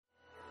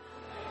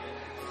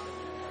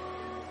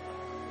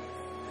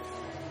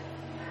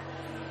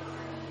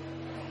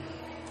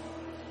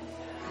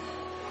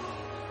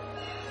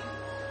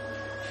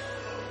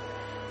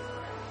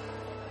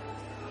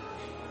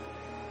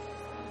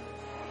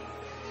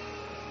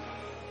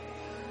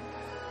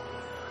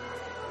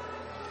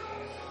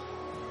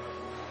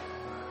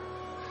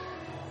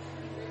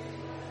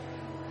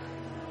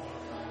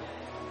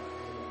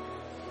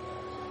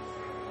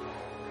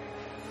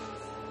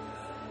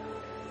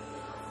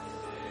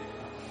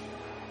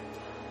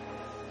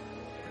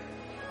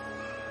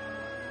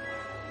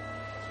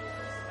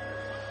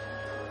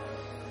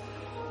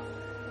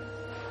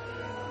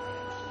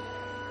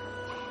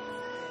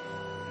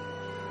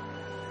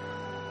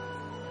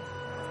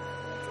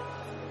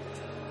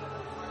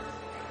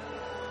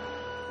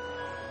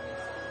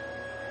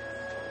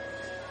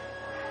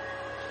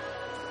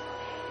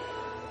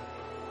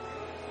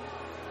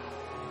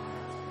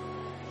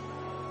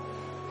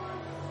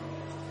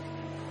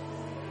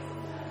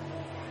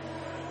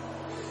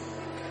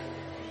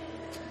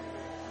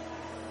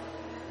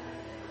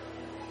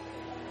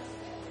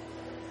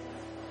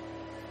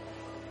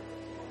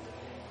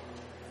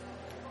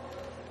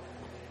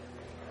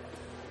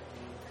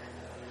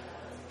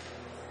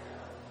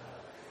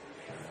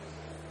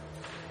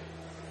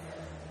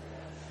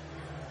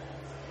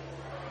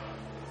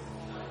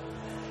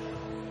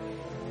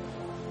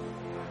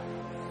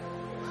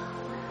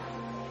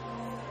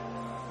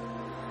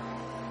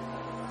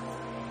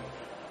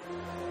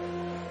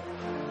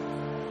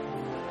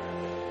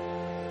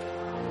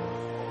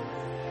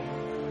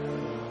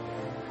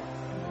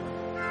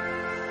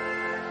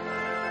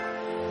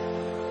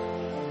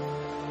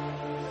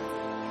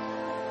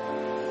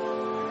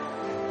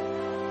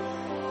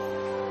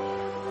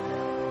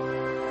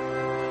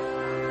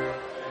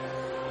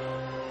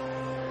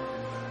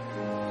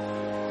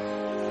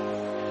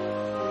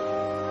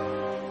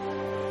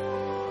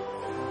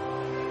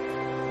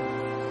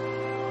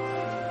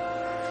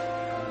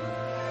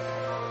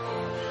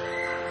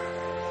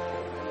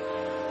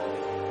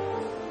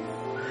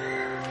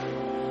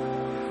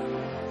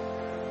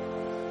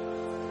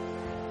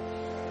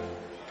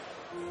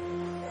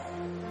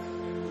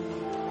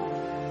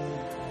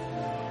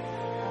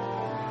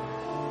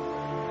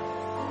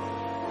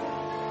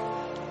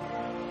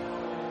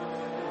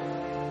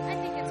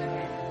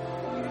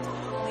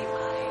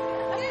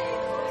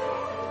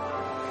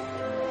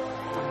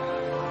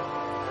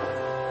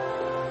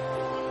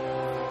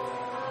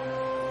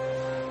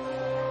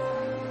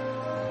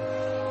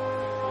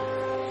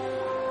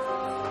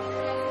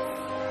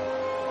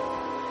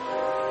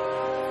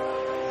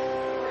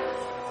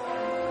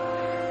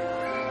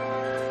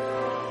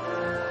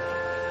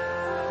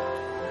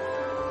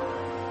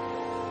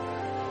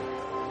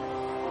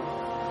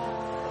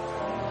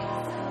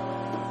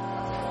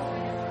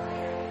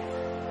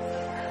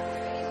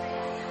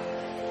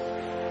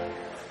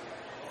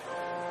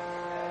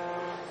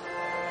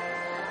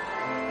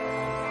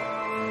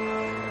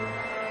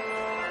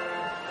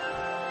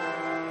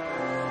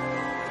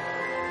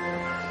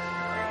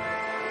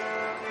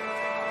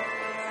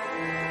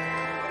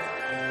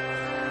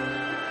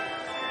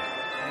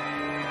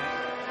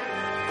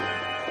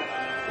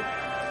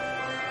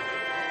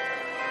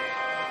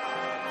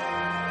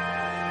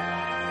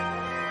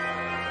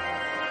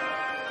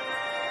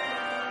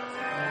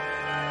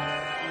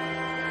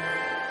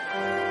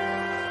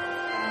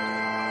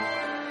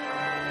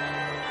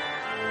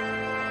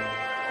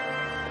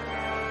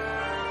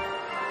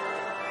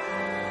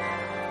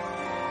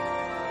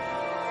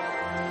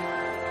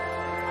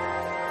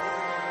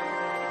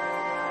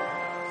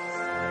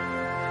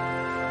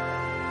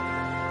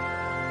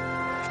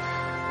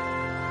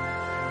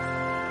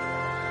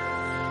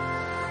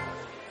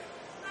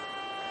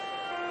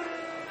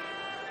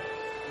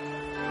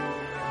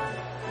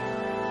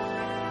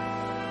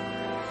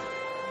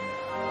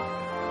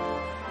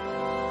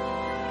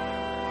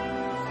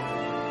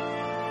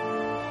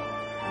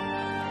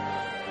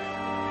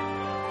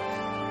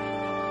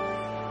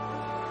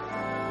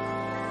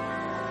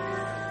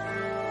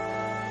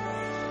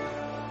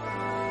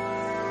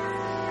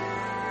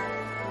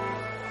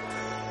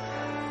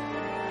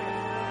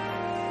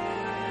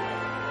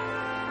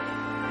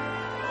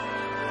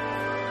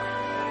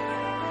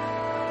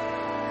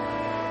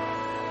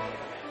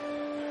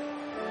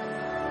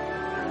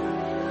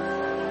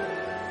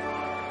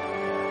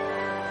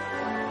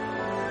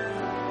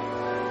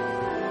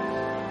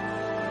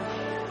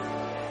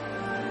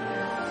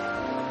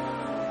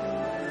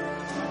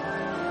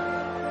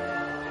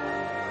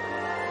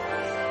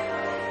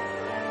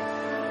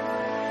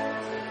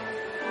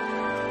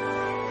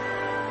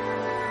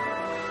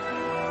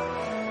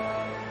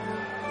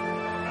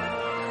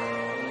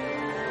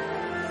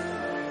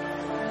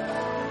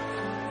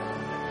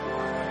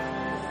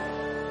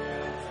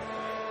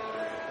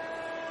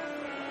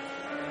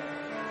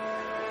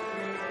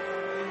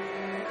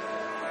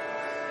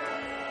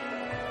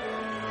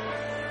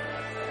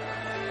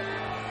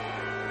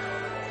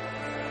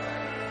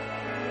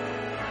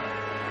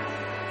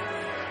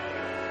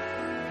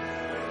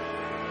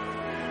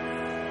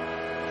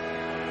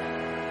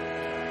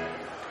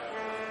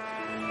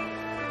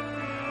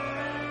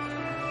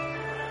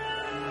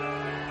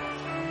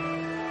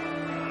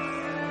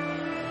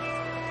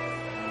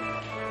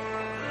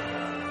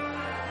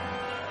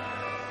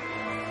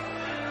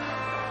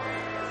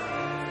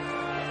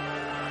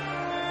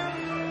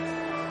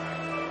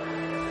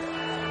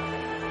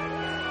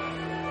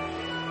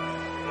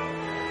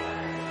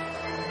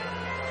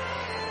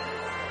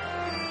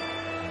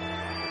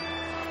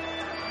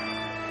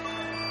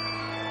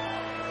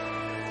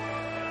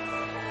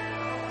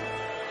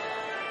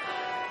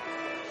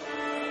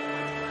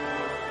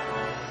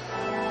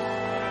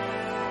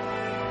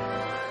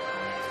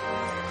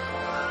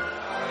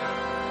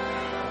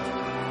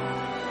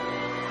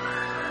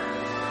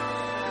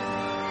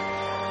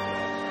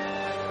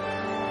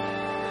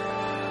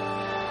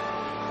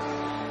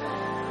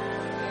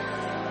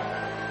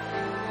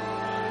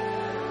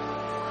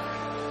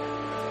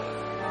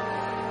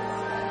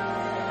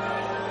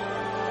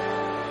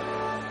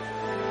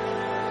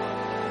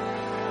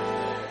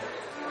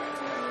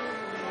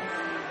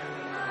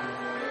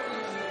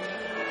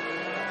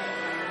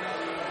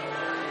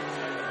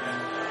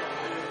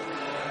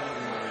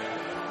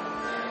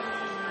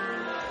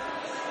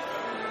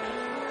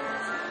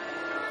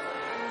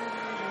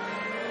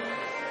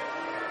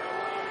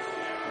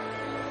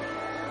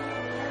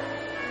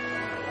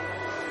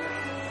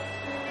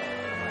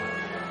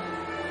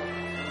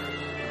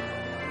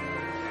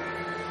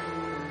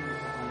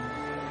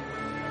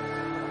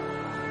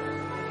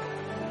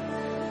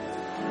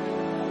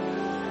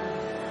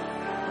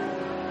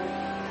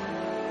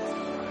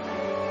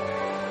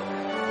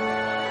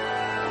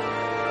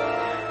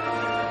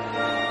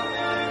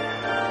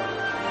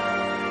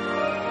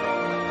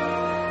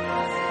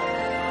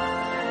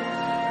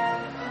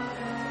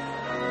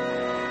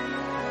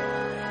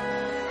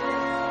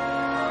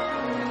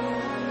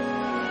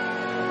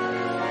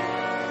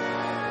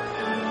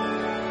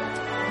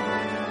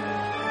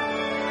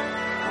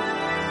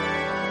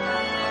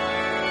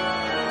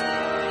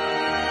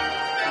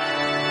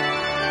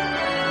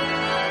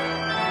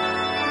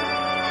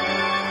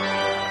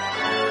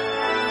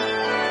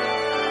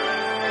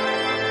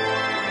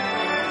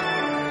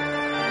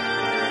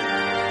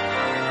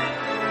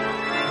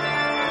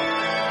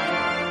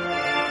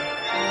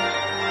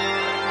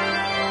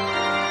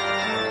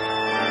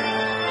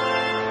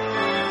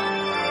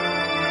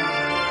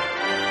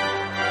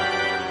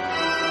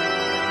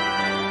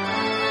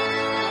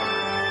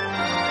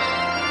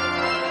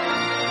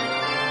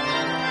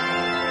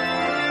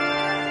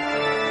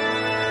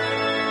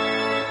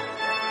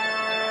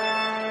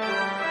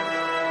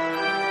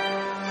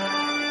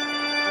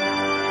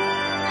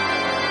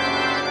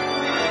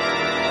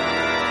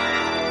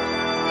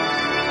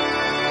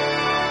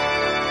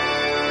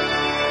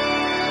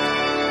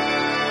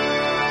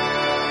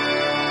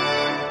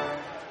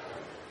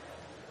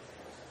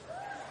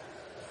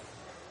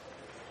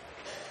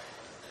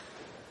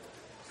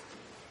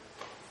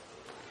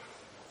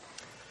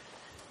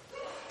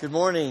Good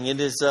morning.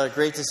 It is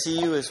great to see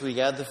you as we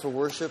gather for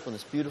worship on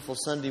this beautiful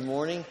Sunday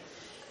morning.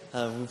 We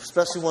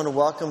especially want to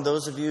welcome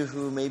those of you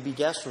who may be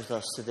guests with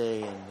us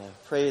today and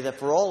pray that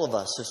for all of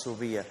us this will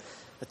be a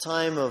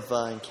time of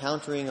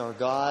encountering our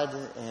God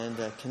and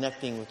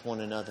connecting with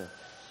one another.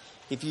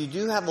 If you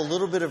do have a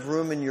little bit of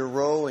room in your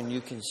row and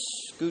you can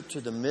scoot to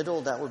the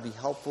middle, that would be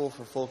helpful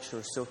for folks who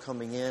are still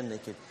coming in. They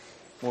could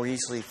more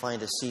easily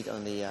find a seat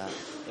on the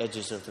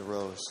edges of the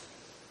rows.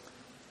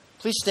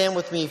 Please stand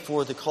with me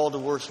for the call to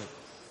worship.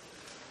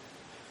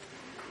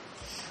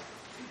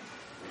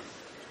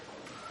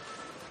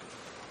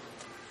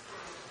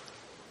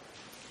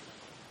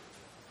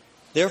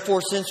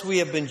 Therefore, since we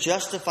have been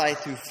justified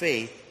through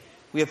faith,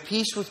 we have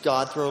peace with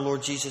God through our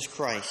Lord Jesus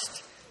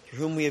Christ, through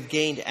whom we have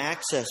gained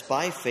access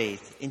by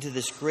faith into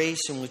this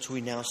grace in which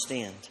we now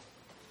stand.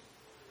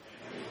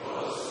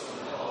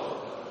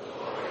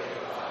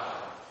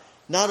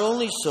 Not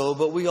only so,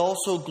 but we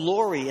also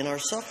glory in our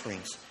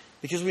sufferings,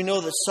 because we know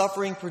that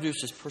suffering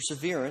produces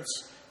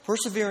perseverance,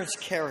 perseverance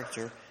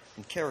character,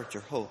 and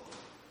character hope.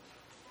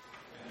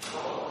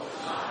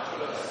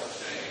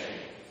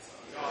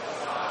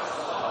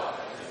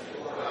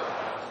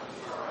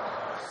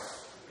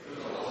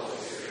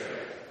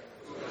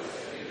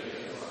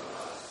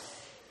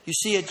 You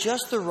see, at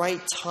just the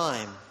right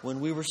time, when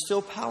we were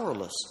still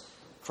powerless,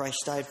 Christ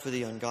died for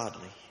the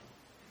ungodly.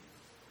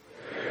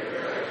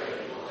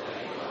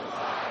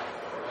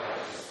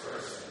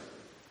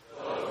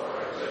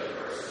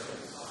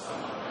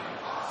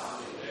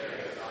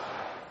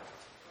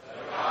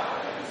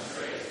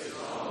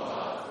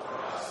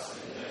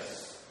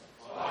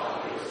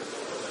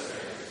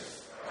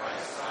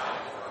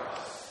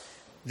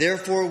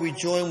 Therefore, we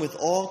join with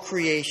all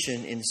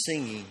creation in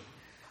singing,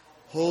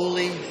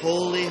 "Holy,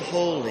 holy,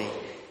 holy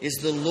is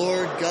the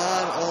Lord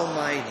God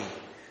Almighty.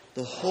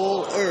 The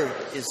whole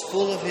earth is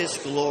full of His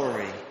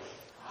glory.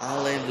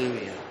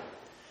 Alleluia."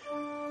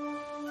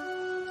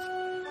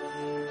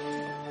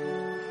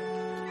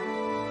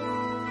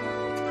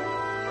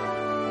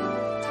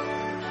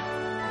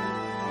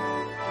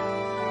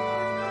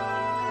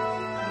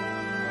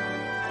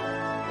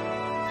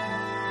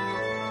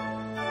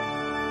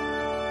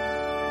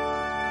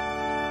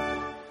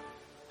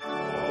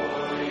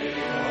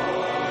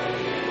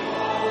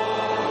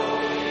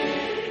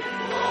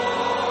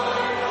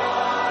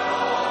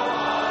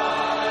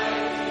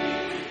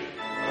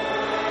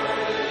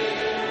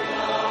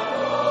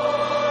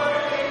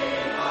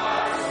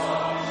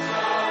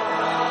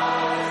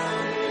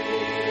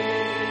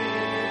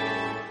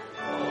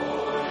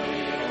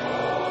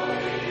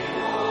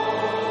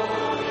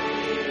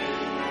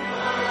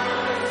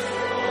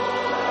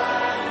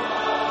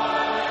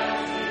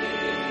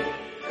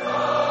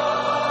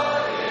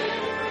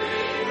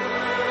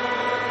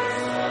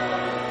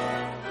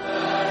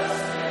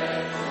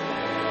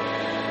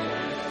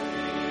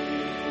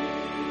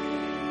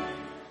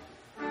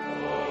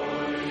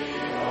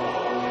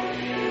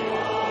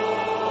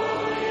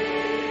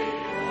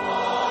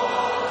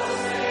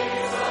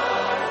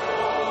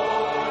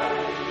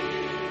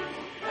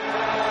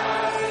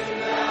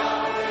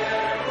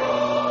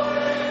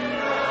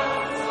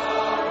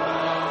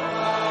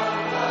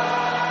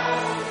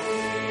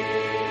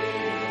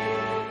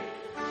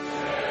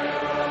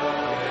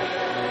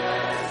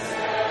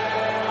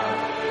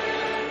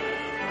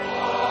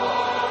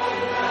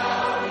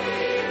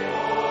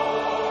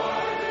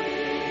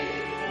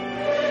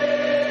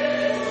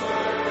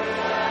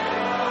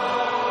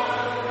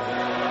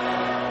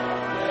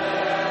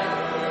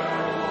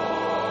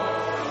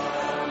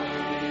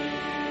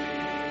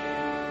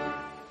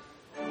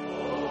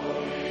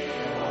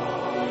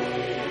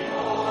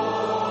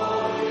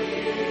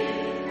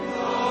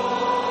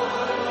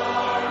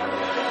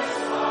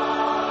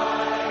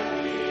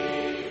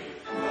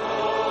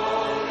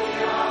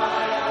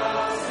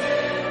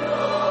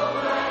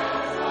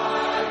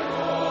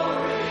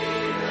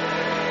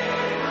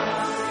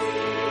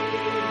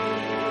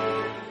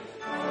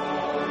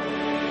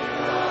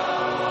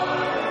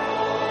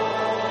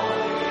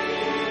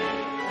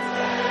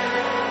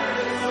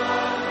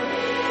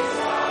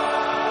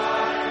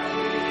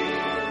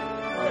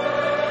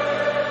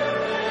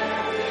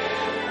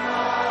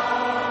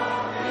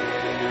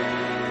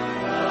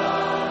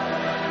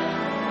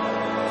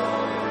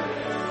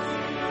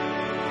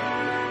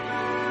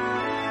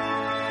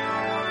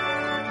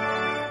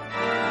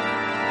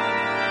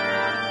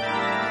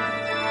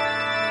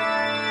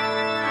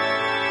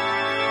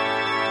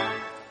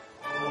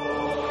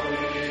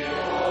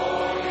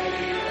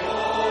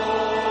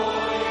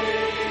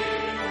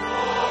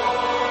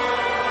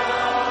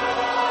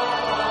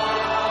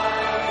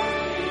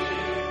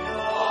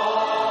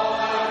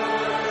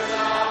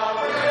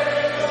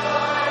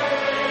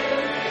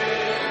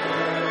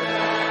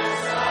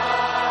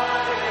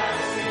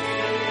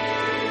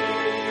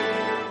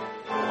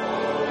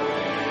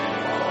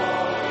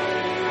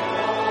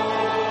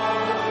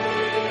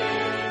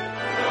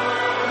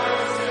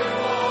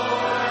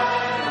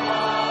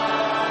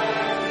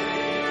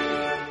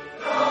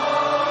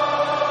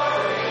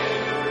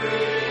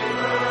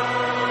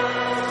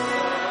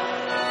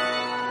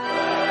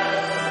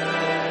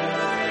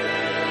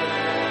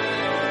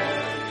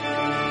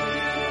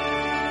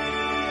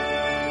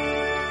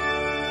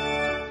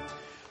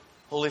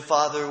 Holy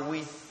Father,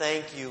 we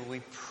thank you, we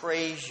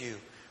praise you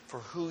for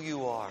who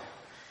you are.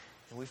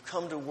 And we've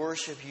come to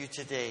worship you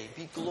today.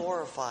 Be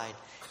glorified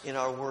in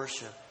our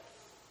worship.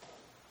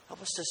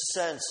 Help us to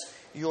sense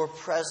your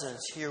presence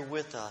here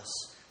with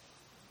us.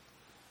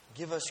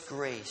 Give us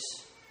grace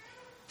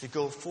to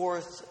go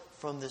forth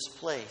from this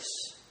place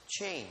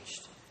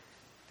changed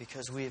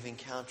because we have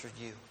encountered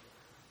you.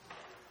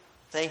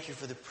 Thank you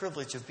for the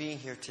privilege of being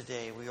here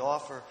today. We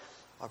offer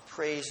our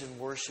praise and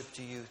worship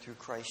to you through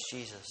Christ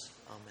Jesus.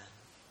 Amen.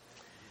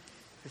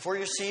 Before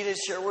you're seated,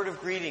 share a word of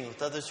greeting with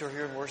others who are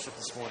here in worship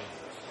this morning.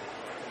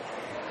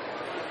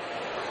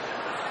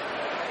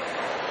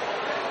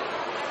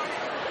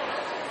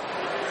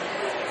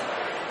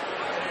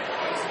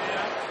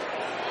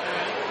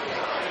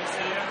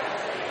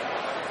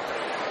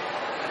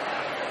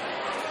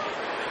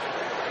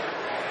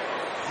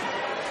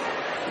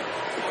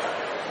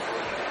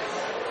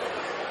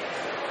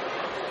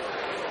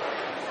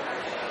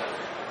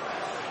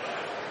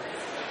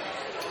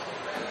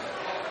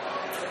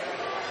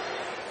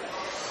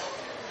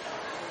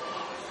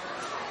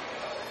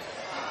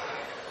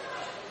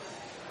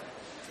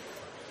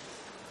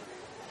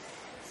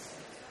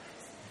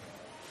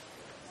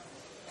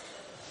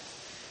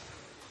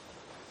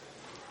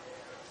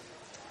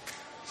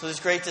 So it's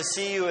great to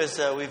see you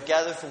as we've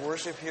gathered for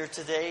worship here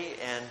today.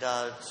 And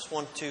just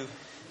want to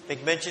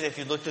make mention, if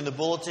you looked in the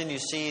bulletin, you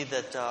see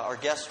that our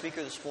guest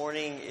speaker this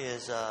morning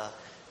is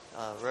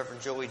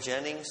Reverend Joey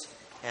Jennings.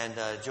 And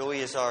Joey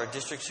is our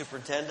district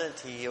superintendent.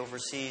 He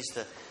oversees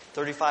the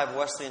 35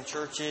 Wesleyan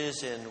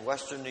churches in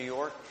Western New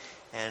York.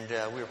 And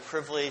we are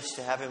privileged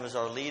to have him as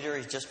our leader.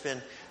 He's just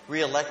been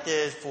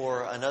reelected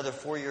for another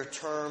 4-year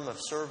term of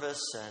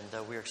service.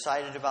 And we're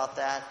excited about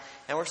that.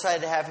 And we're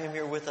excited to have him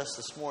here with us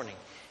this morning.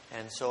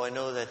 And so I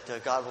know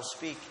that God will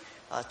speak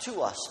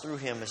to us through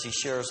him as he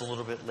shares a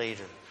little bit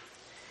later.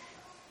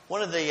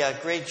 One of the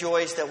great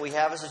joys that we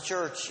have as a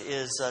church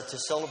is to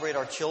celebrate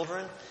our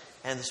children.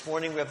 And this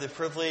morning we have the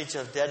privilege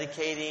of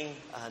dedicating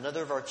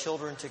another of our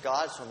children to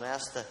God. So I'm going to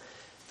ask the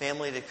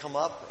family to come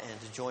up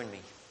and to join me.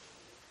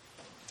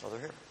 Oh, they're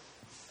here.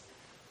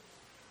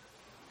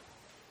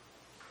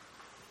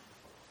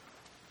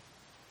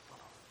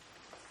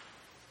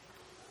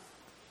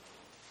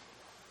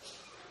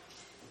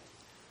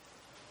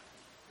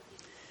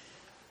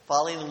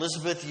 Polly and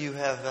Elizabeth, you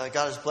have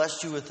God has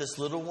blessed you with this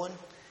little one,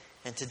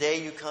 and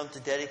today you come to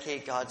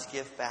dedicate God's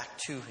gift back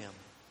to him.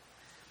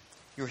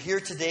 You're here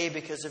today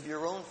because of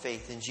your own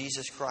faith in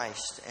Jesus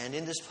Christ, and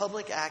in this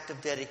public act of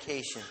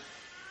dedication,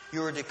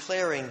 you are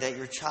declaring that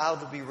your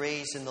child will be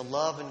raised in the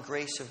love and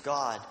grace of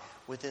God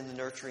within the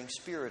nurturing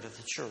spirit of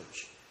the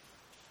church.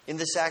 In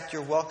this act,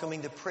 you're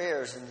welcoming the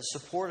prayers and the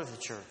support of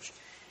the church,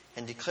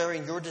 and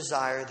declaring your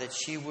desire that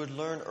she would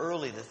learn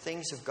early the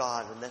things of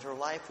God and that her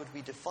life would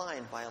be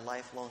defined by a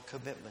lifelong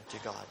commitment to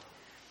God.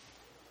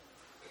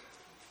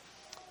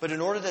 But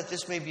in order that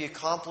this may be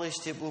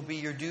accomplished, it will be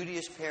your duty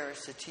as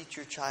parents to teach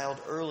your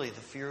child early the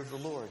fear of the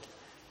Lord,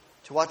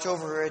 to watch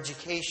over her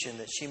education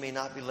that she may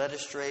not be led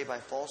astray by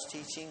false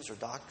teachings or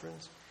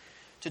doctrines,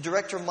 to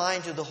direct her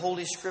mind to the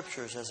Holy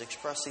Scriptures as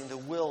expressing the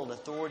will and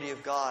authority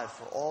of God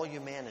for all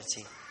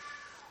humanity,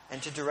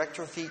 and to direct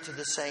her feet to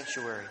the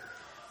sanctuary,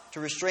 to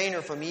restrain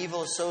her from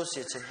evil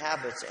associates and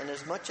habits, and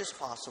as much as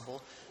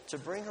possible, to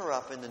bring her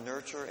up in the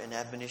nurture and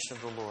admonition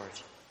of the Lord.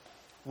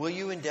 Will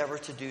you endeavor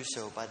to do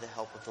so by the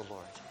help of the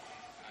Lord?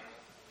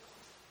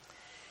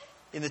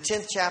 In the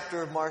 10th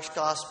chapter of Mark's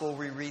Gospel,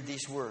 we read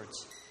these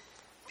words.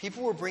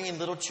 People were bringing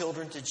little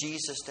children to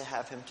Jesus to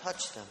have him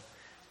touch them,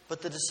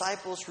 but the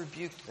disciples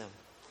rebuked them.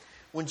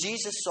 When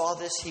Jesus saw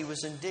this, he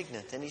was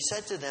indignant, and he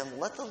said to them,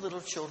 "Let the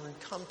little children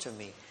come to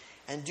me,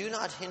 and do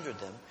not hinder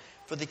them,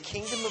 for the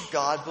kingdom of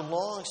God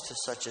belongs to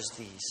such as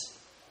these.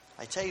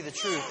 I tell you the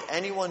truth,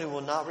 anyone who will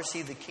not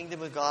receive the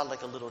kingdom of God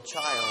like a little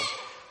child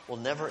will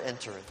never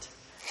enter it."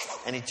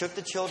 And he took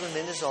the children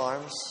in his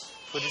arms,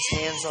 put his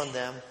hands on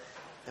them,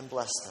 and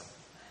blessed them.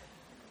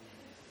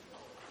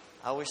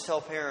 I always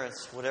tell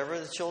parents, whatever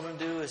the children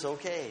do is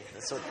okay.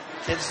 That's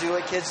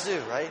what kids do,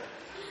 right?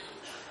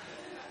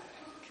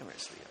 Come here,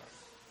 sweetheart.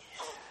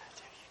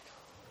 There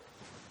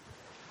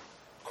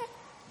you go.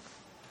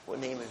 What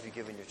name have you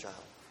given your child?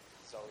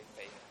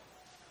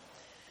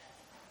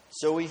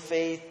 Zoe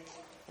Faith,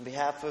 on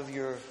behalf of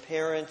your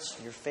parents,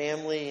 your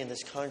family, and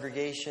this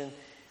congregation,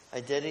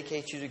 I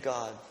dedicate you to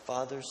God,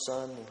 Father,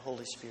 Son, and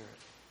Holy Spirit.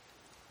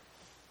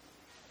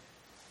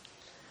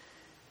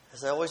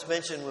 As I always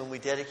mention when we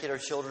dedicate our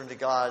children to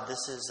God,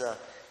 this is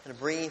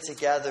bringing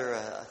together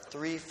a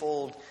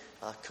threefold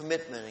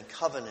commitment and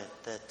covenant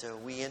that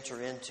we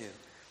enter into.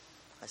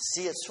 I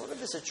see it sort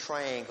of as a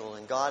triangle,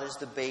 and God is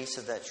the base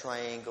of that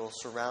triangle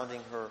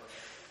surrounding her,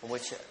 on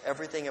which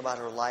everything about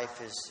her life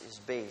is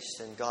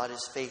based. And God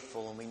is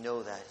faithful, and we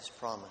know that. He's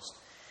promised.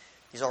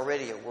 He's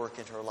already at work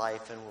in her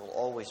life and will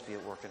always be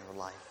at work in her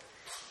life.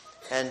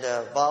 And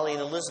Vali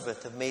and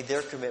Elizabeth have made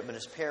their commitment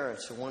as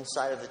parents to one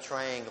side of the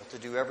triangle to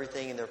do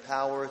everything in their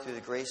power through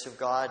the grace of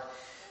God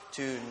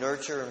to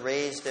nurture and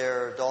raise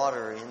their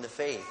daughter in the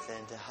faith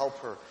and to help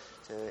her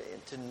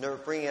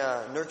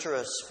nurture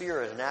a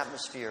spirit, an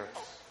atmosphere,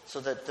 so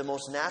that the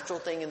most natural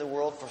thing in the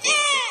world for her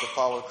is to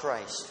follow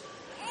Christ.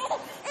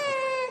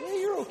 Yeah,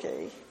 you're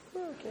okay.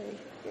 You're okay.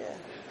 Yeah,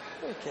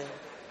 you're okay.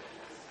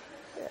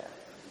 Yeah.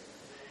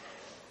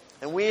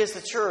 And we as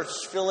the church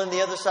fill in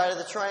the other side of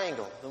the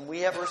triangle. And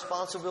we have a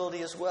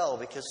responsibility as well,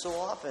 because so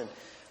often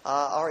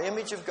our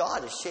image of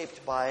God is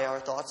shaped by our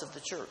thoughts of the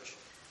church.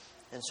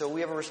 And so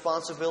we have a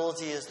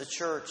responsibility as the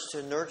church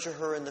to nurture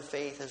her in the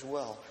faith as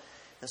well.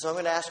 And so I'm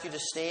going to ask you to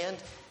stand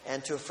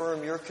and to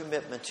affirm your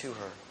commitment to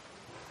her.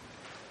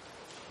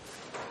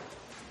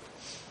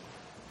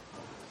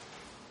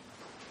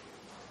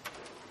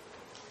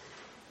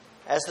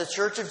 As the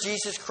Church of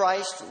Jesus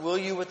Christ, will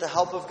you, with the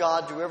help of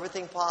God, do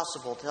everything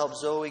possible to help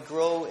Zoe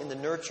grow in the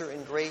nurture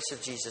and grace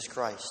of Jesus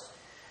Christ?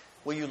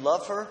 Will you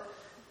love her,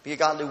 be a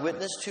godly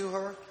witness to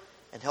her,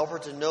 and help her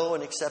to know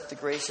and accept the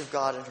grace of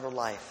God in her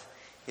life?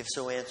 If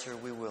so, answer,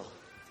 we will.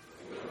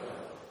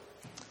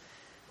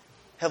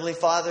 Heavenly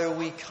Father,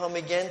 we come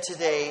again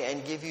today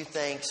and give you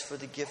thanks for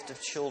the gift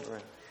of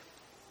children.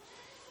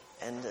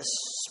 And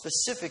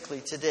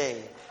specifically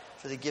today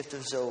for the gift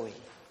of Zoe.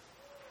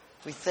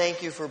 We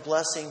thank you for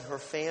blessing her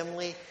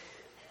family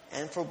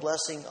and for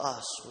blessing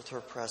us with her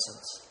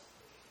presence.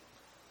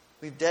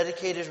 We've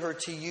dedicated her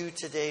to you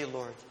today,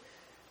 Lord.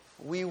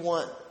 We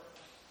want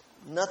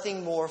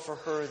nothing more for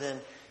her than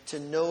to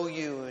know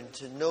you and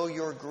to know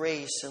your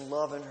grace and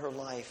love in her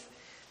life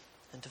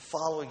and to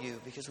follow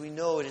you, because we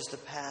know it is the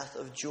path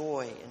of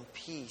joy and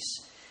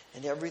peace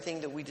and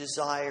everything that we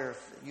desire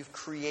you've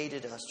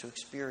created us to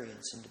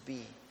experience and to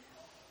be.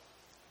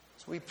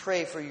 So we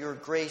pray for your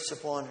grace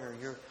upon her,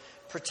 your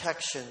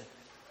protection,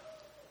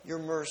 your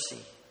mercy.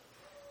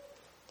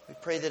 We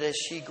pray that as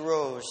she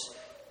grows,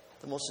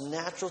 the most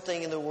natural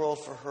thing in the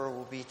world for her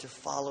will be to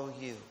follow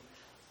you.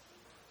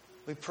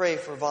 We pray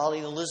for Vali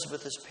and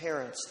Elizabeth as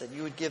parents, that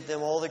you would give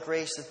them all the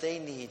grace that they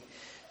need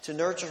to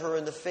nurture her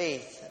in the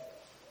faith.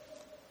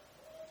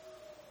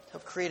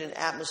 Help create an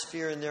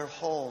atmosphere in their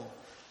home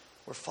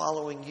where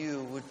following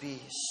you would be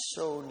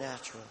so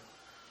natural.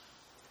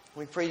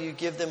 We pray you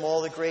give them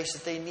all the grace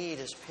that they need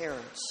as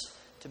parents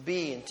to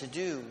be and to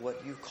do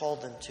what you've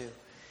called them to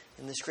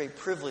in this great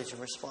privilege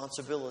and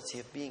responsibility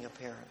of being a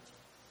parent.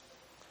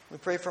 We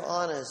pray for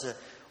Anna as an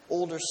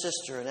older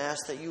sister and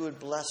ask that you would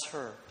bless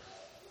her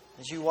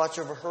as you watch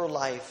over her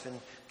life and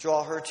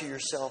draw her to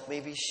yourself.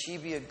 Maybe she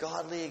be a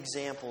godly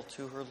example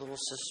to her little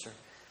sister,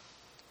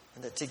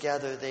 and that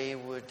together they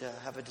would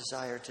have a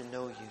desire to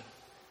know you.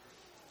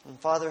 And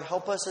Father,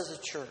 help us as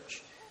a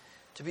church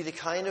to be the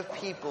kind of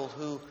people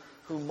who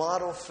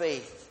model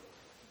faith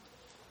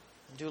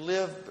and to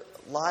live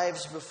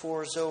lives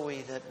before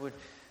Zoe that would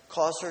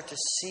cause her to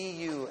see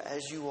you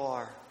as you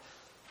are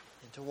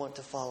and to want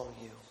to follow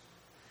you.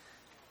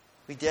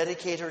 We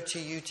dedicate her to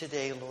you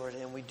today, Lord,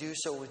 and we do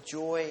so with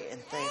joy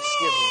and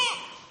thanksgiving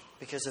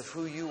because of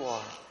who you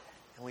are.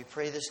 And we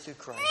pray this through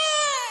Christ.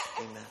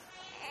 Amen.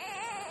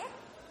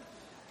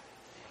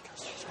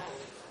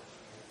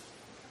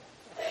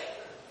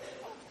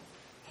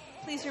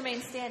 Please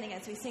remain standing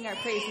as we sing our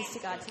praises to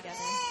God together.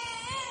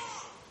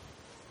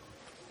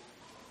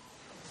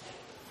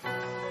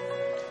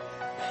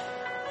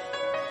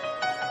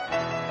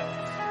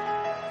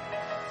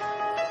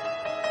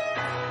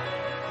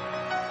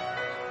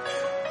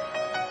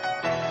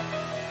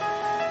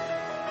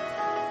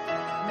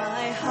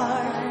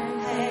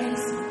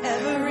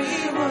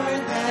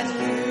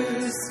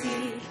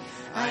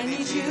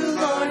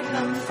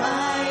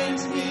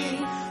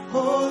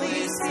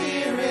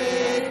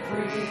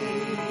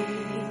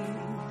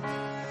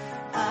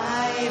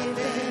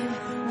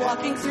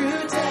 Walking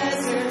through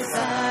deserts,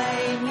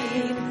 I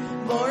need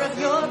more of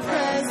your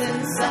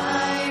presence.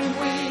 I'm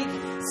weak,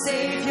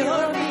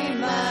 Savior, be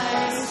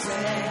my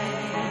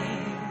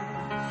strength.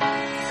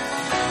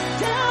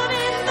 Down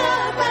in the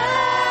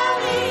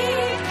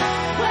valley,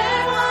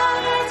 where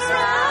waters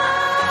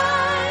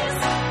rise,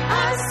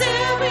 I'm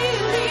still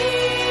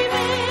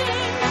believing,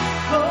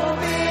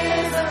 hope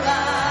is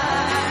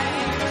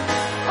alive.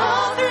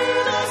 All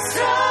through the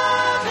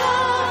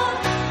struggle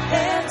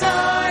and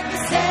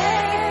darkest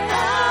day,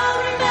 I'll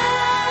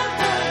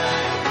remember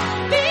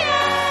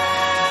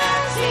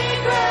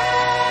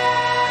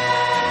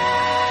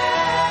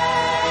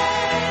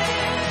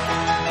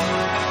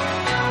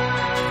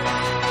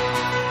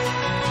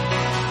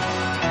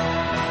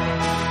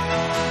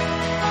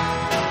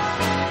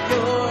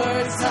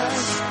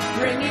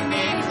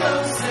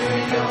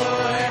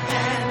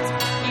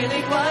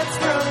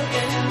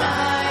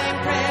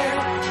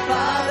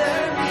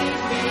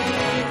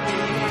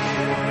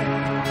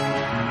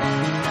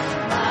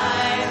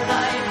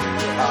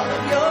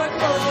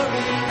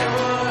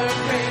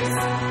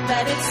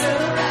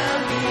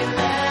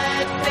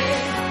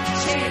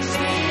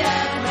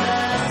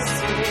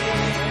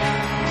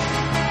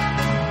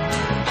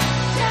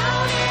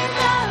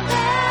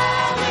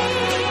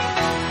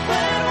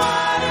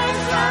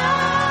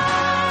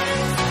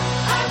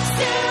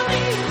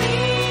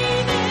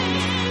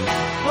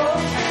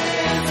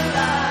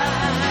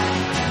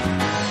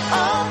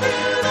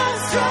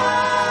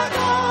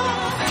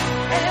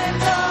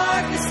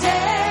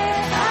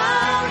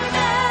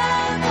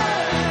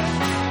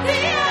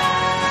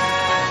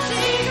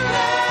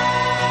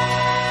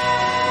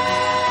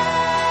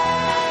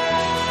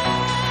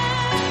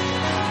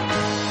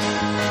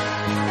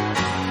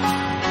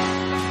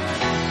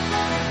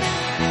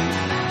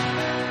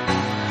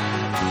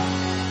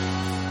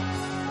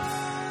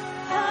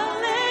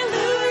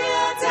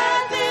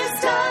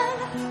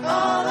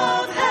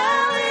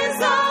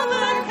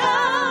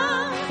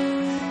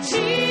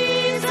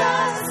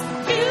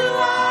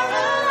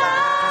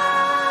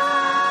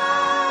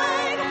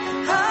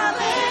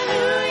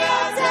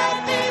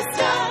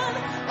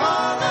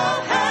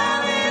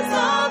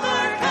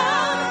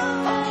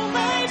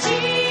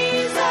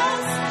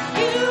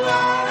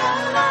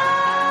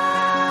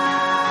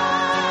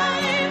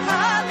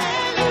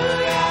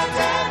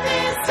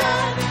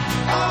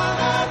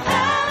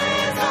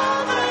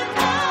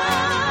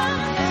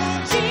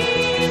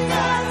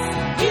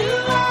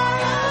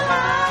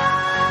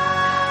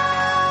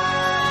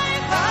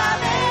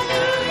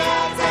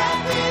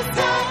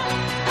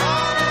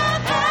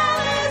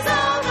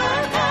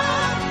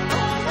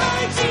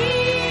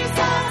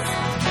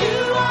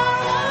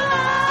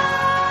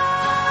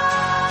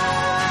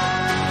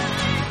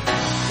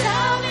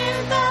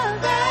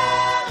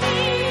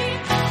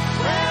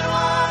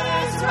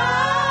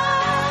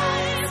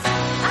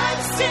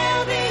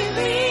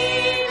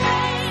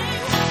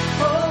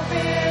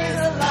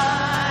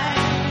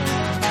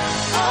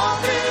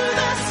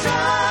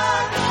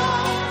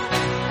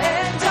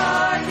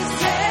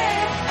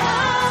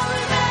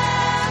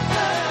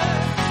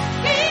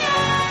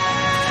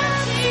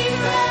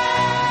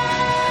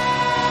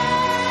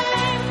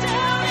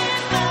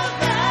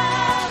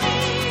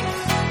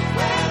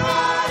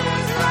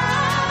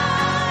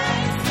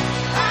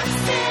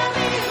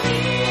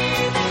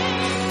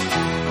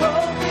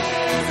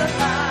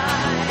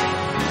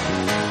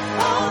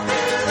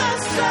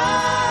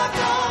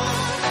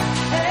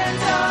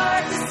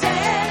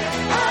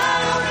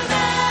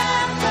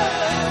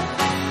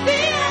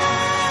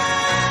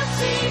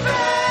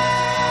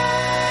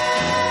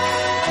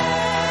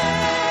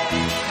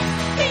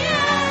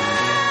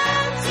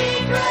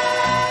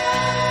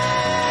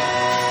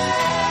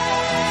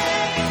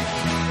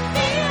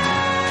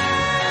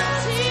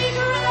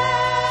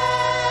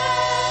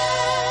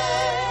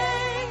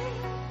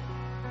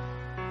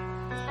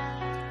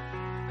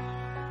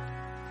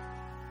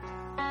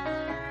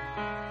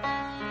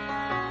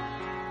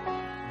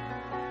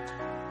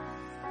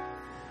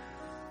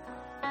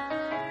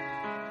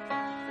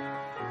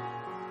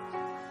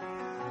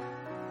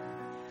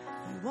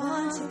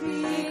to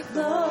be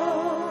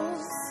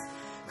close,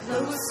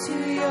 close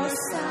to your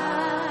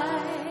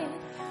side.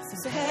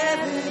 Since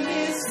heaven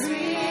is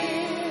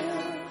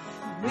real,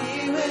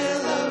 we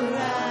will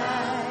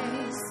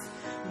arise.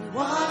 We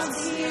want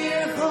to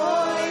hear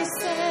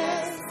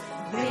voices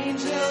of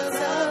angels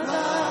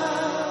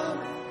above,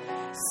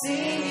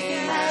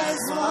 singing as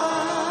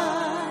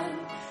one.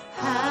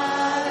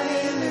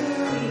 Hallelujah.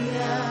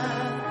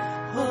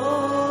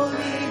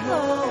 Holy,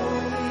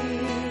 holy,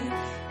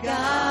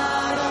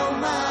 God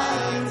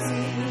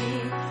Almighty,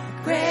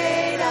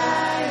 great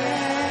I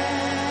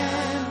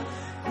am.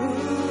 Who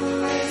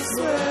is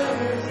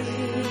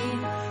worthy?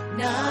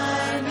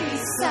 None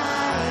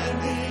beside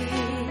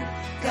thee.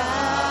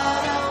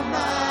 God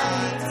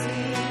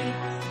Almighty,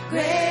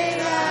 great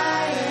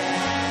I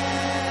am.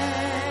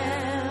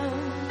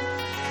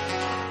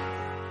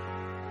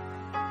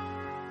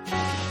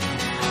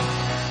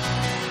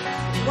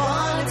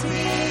 Want to be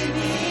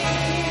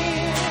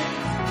near,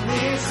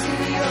 near to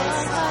your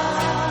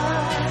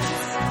heart,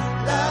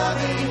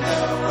 loving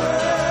the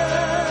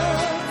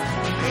world,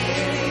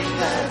 fearing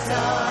the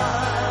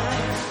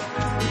dark.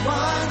 We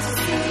want to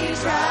see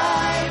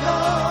dry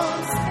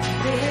bones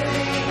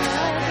living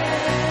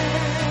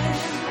again,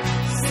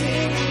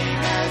 singing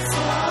as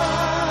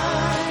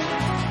one.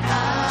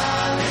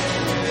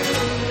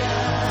 Hallelujah.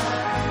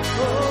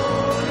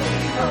 Holy,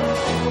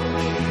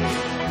 holy,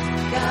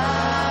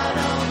 God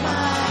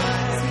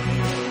Almighty,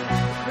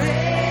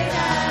 great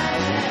I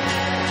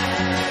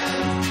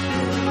am.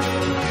 Who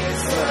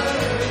is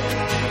worthy?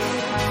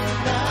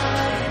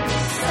 None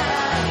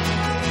beside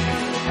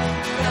thee.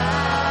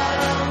 God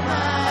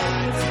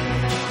Almighty,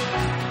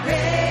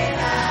 great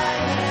I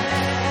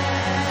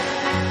am.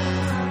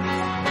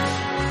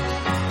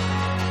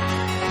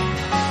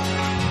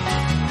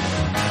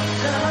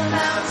 The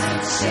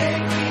mountains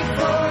shake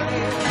before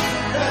you,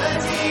 the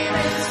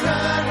demons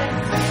run and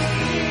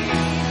flee.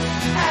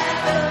 At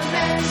the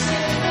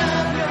mention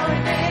of your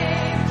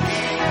name,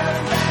 King of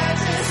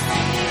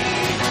Majesty,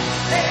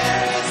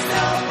 there is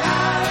no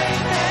power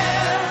in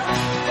hell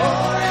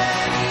or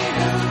any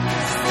who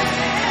can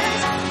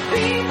stand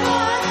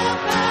before the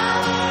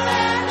power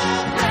and the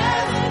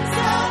presence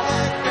of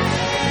the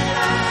great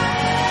I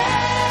am.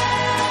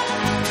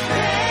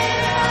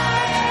 Great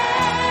I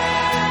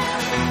am.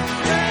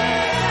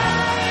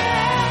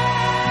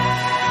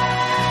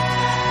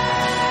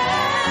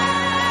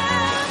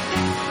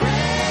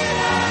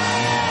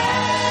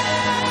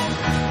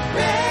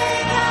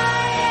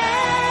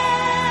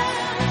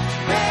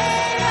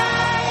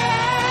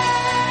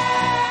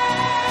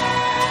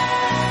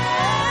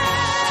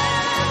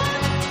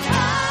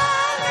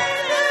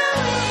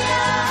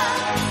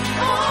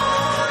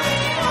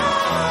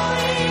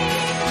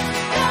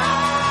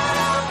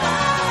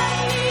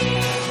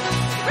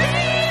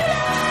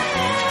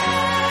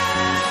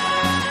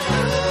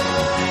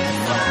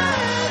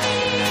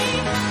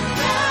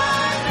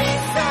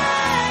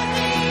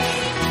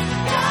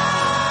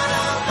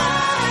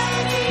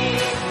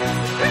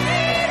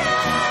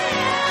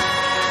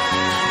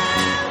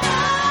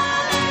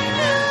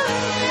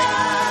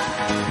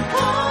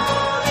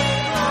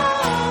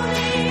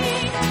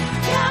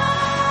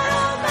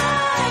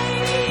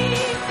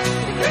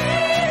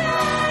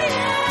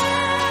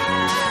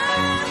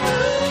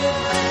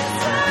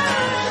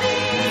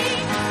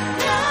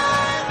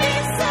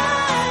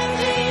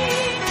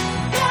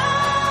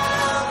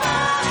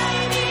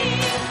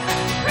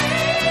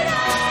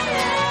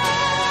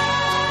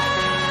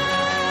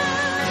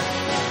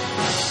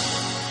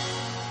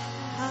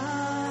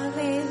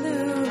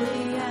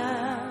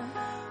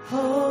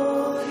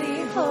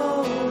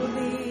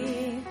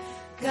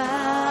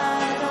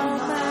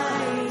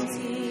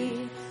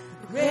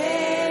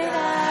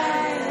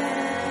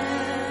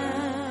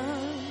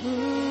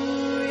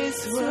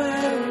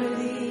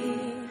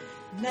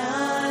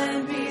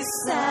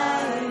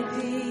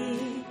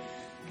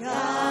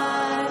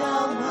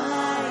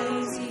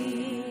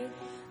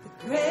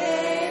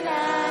 Great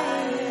I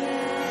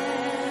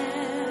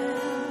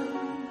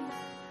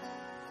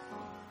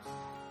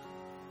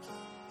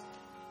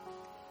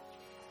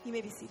You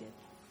may be seated.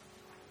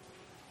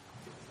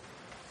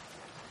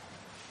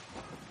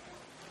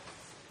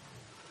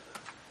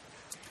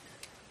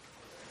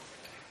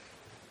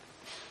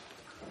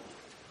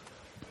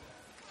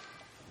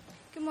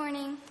 Good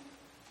morning.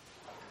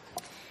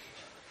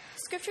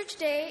 Scripture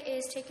today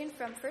is taken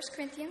from 1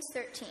 Corinthians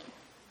 13.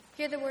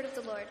 Hear the word of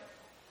the Lord.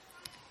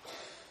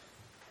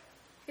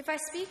 If I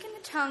speak in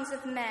the tongues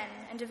of men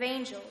and of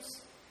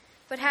angels,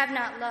 but have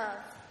not love,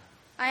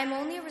 I am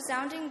only a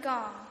resounding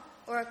gong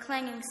or a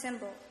clanging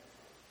cymbal.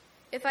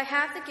 If I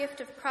have the gift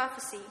of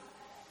prophecy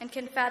and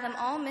can fathom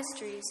all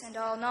mysteries and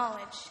all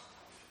knowledge,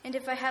 and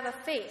if I have a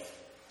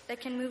faith that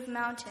can move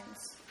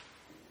mountains,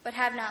 but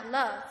have not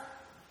love,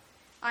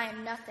 I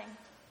am nothing.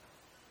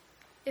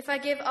 If I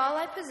give all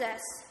I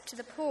possess to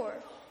the poor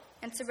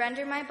and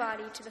surrender my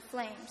body to the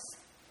flames,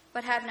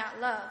 but have not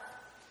love,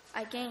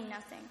 I gain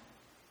nothing.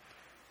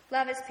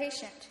 Love is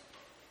patient.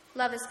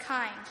 Love is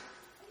kind.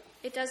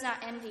 It does not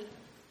envy.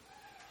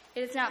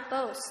 It does not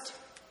boast.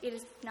 It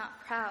is not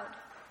proud.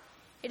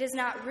 It is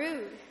not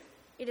rude.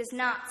 It is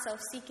not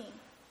self-seeking.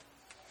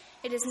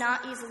 It is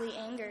not easily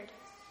angered.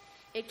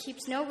 It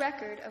keeps no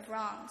record of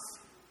wrongs.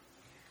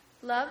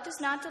 Love does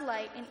not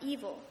delight in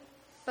evil,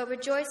 but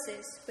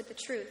rejoices with the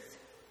truth.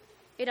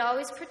 It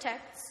always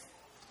protects,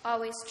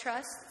 always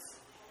trusts,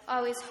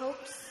 always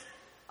hopes,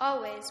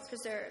 always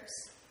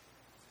preserves.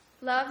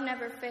 Love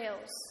never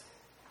fails,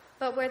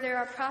 but where there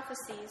are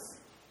prophecies,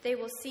 they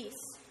will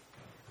cease.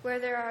 Where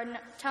there are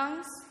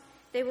tongues,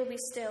 they will be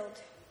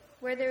stilled.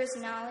 Where there is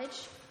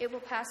knowledge, it will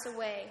pass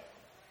away.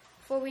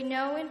 For we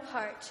know in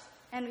part,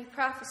 and we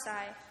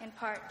prophesy in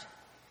part.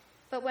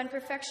 But when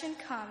perfection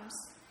comes,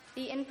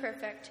 the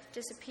imperfect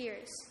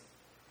disappears.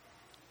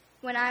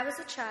 When I was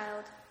a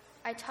child,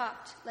 I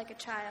talked like a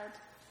child.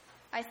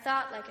 I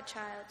thought like a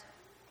child.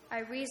 I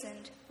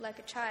reasoned like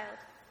a child.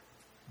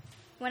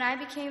 When I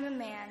became a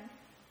man,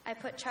 I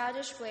put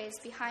childish ways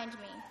behind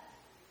me.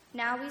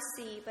 Now we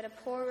see but a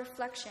poor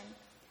reflection,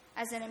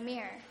 as in a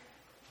mirror.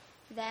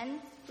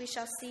 Then we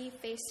shall see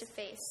face to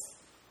face.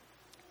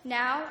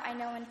 Now I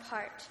know in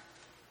part.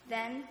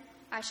 Then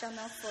I shall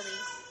know fully,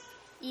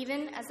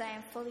 even as I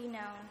am fully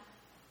known.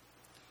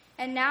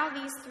 And now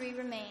these three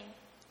remain: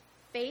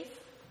 faith,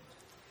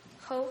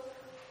 hope,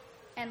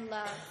 and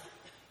love.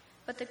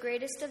 But the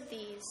greatest of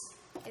these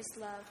is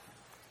love.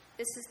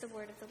 This is the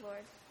word of the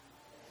Lord.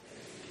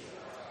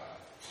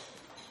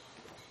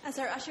 As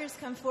our ushers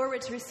come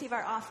forward to receive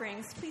our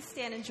offerings, please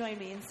stand and join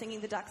me in singing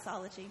the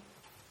doxology.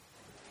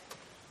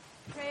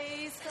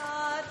 Praise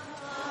God.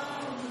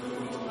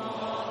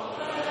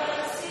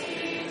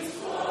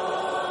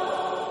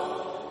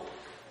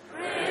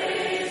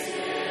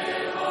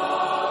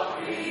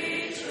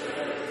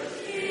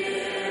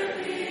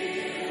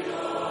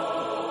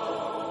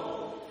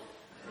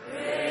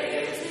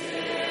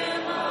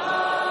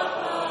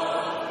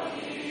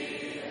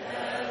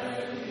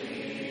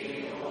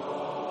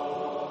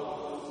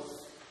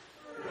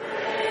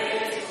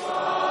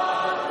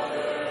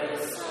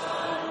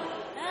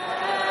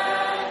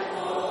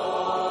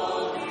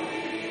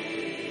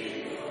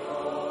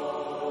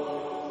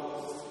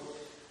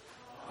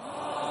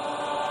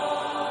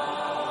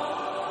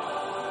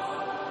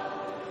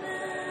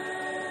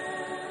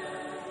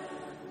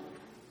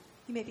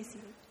 You may be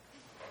seated.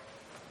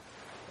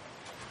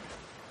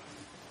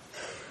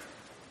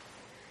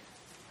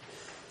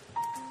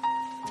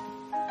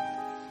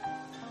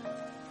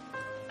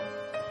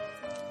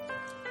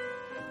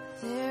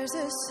 There's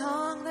a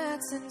song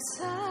that's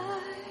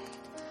inside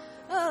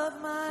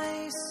of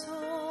my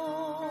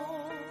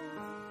soul.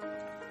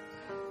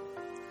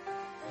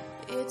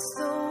 It's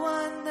the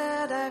one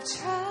that I've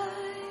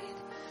tried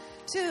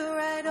to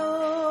write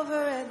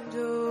over and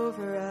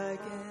over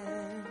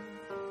again.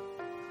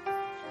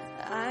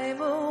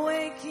 I'm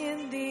awake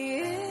in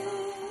the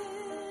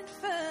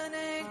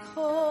infinite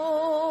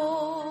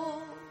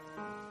cold,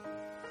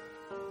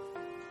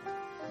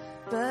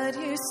 but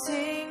you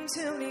sing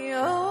to me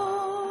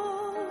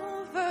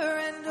over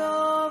and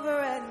over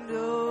and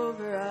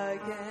over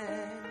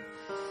again.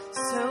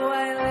 So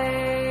I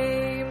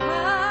lay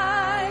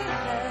my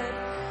head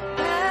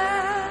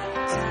back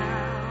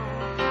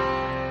down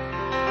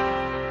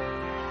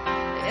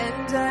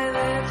and I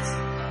lift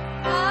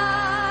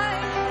my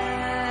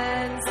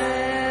hands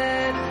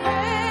and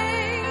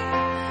pray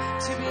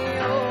to be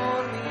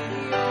only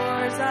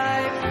yours.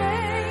 I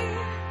pray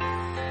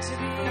to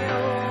be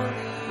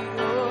only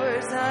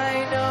yours. I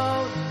know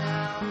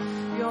now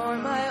you're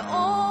my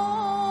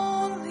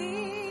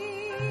only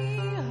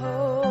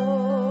hope.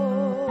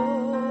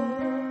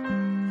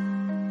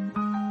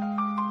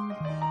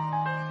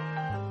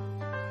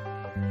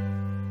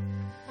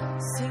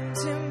 Sing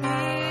to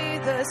me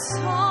the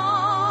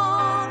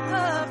song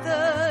of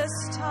the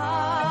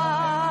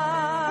stars,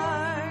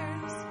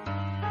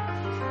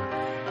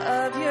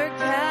 of your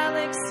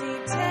galaxy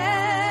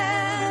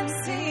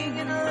dancing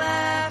and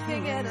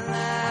laughing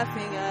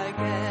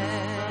again.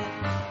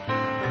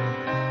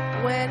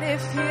 When it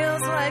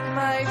feels like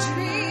my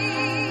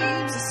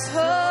dreams are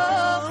so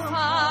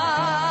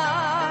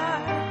far,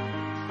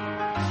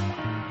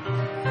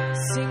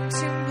 sing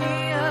to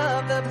me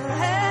of the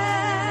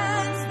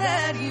plans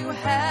that you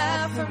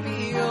have for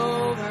me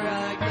over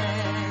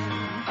again.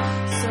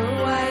 So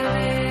I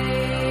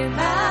lay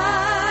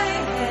my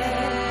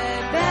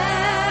head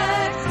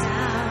back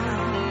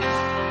down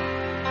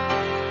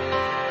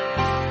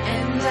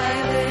and I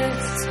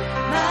lift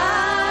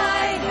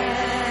my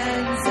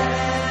hands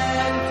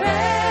and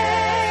pray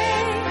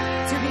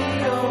to be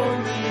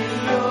only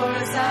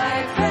yours. I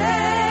pray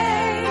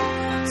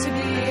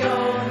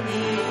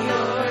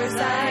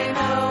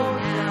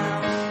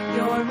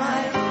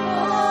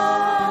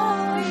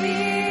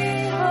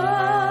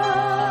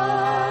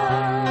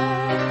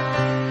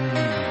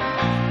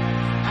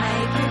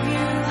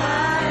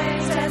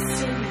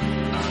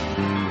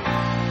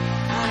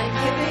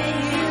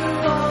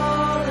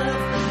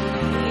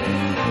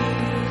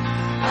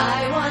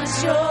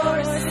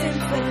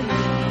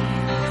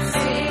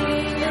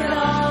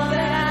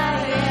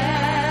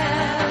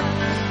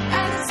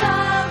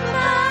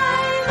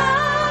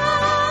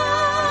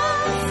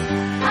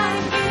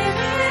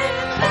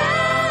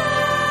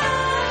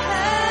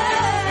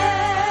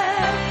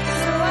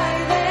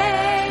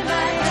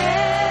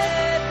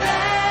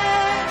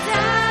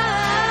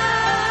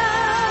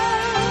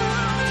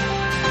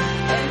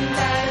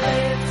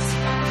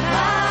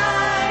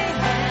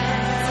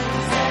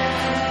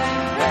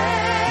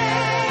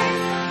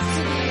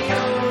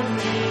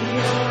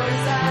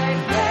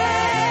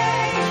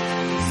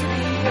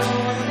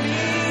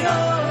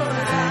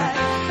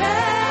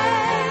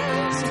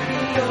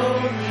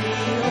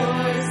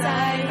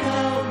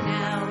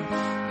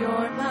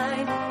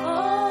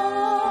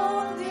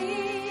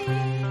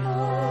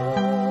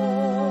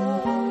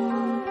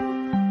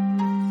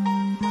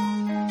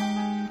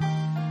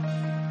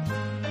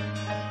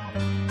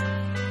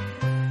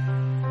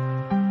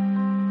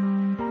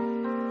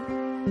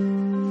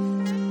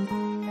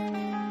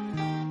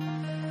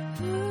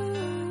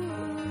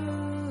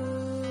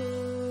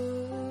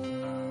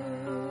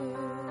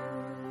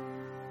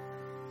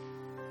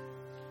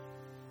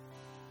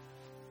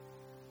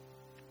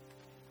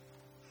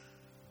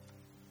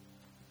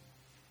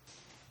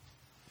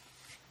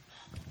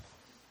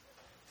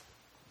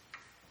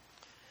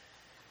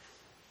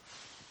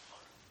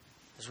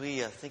As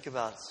we think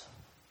about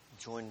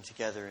joining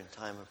together in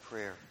time of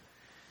prayer,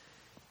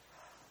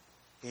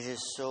 it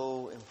is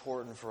so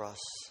important for us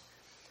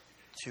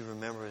to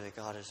remember that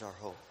God is our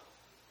hope.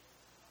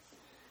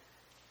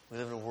 We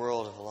live in a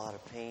world of a lot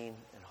of pain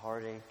and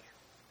heartache.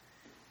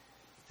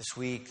 This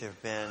week there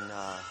have been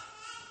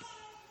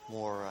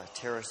more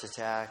terrorist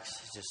attacks.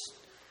 Just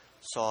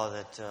saw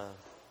that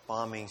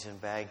bombings in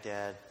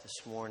Baghdad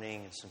this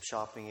morning in some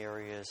shopping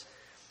areas.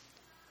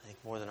 I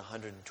think more than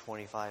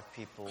 125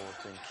 people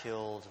have been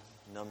killed,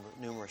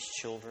 numerous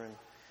children.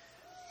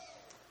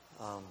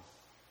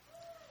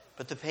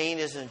 But the pain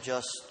isn't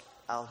just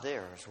out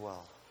there as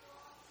well.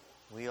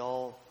 We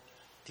all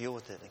deal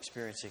with it and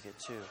experiencing it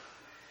too.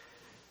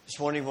 This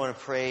morning we want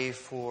to pray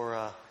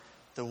for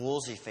the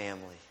Woolsey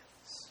family.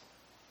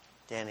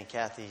 Dan and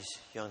Kathy's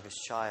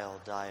youngest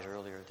child died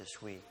earlier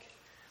this week.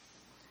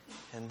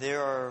 And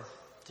there's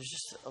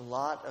just a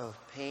lot of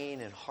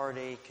pain and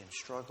heartache and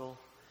struggle.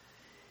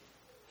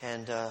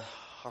 And our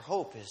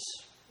hope is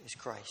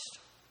Christ.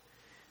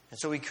 And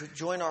so we could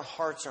join our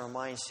hearts and our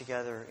minds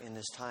together in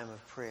this time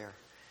of prayer.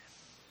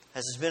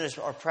 As has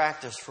been our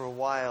practice for a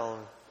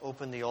while,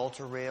 open the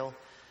altar rail.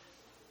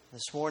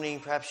 This morning,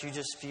 perhaps you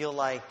just feel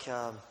like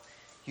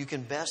you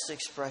can best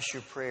express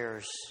your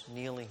prayers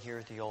kneeling here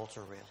at the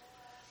altar rail.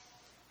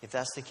 If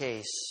that's the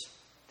case,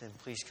 then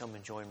please come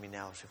and join me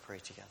now as we pray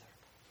together.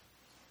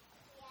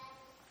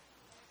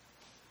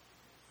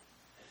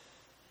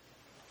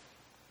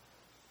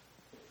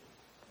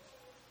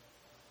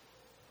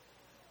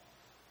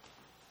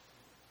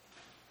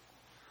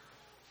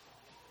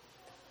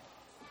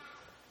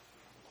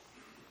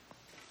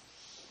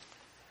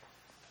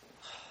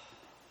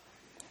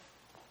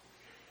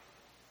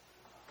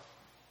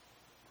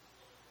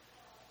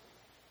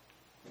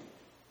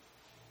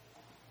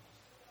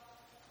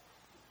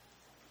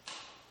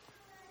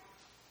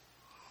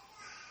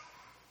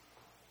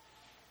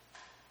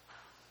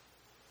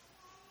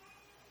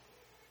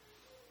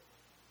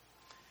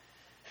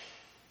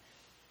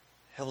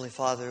 Heavenly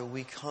Father,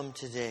 we come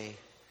today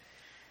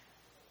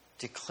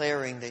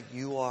declaring that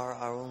you are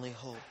our only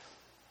hope.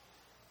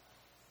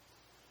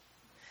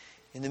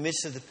 In the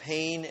midst of the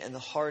pain and the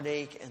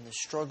heartache and the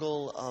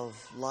struggle of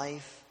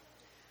life,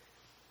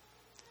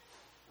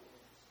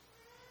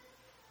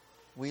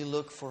 we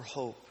look for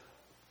hope.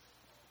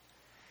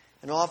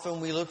 And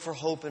often we look for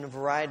hope in a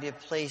variety of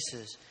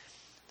places.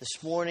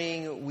 This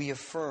morning we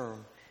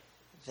affirm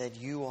that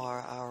you are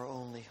our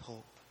only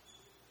hope.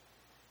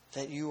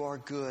 That you are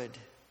good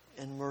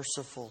and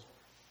merciful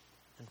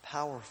and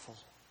powerful.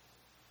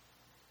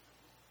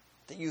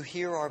 That you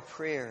hear our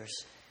prayers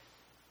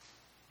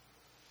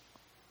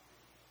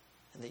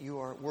and that you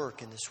are at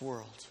work in this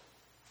world.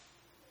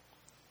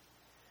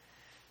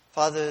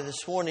 Father,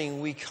 this morning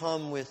we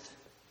come with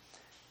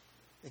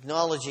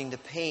acknowledging the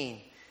pain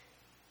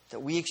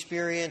that we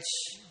experience,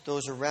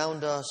 those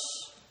around us,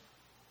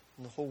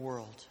 and the whole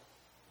world.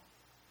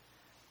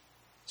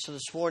 So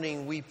this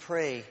morning we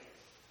pray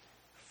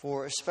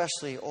for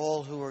especially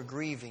all who are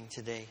grieving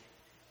today.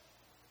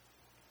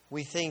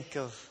 We think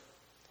of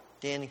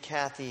Dan and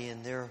Kathy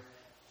and their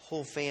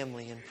whole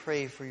family and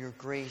pray for your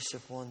grace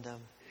upon them,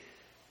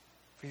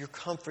 for your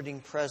comforting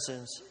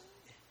presence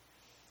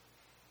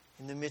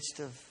in the midst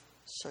of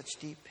such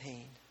deep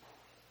pain.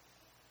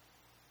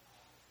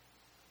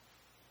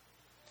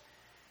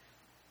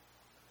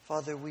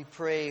 Father, we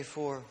pray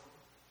for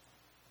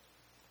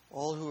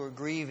all who are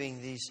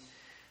grieving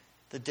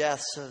the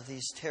deaths of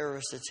these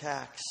terrorist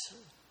attacks.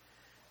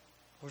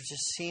 Lord, it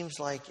just seems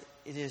like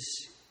it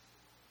is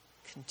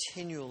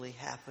continually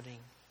happening,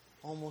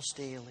 almost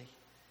daily.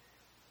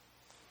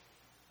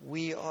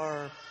 We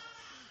are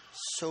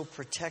so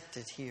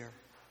protected here.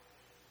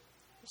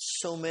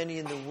 So many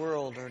in the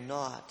world are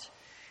not.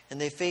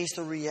 And they face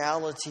the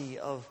reality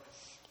of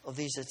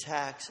these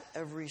attacks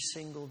every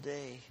single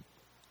day.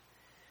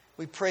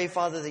 We pray,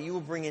 Father, that you will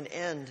bring an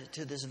end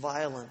to this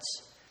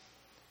violence.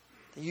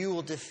 That you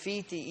will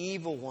defeat the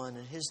evil one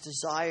and his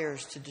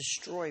desires to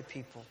destroy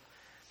people.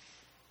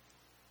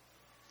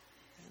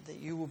 That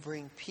you will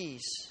bring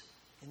peace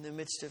in the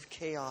midst of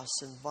chaos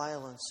and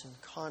violence and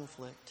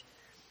conflict.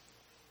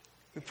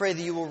 We pray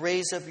that you will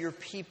raise up your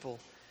people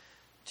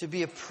to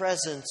be a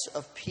presence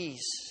of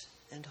peace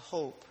and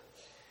hope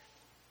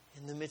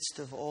in the midst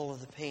of all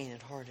of the pain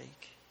and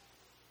heartache.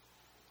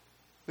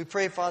 We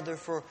pray, Father,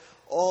 for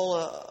all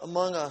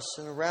among us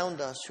and around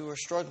us who are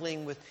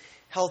struggling with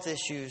health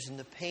issues and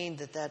the pain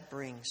that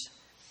brings.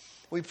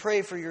 We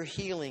pray for your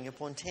healing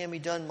upon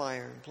Tammy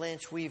Dunmeyer and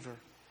Blanche Weaver,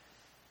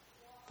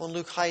 upon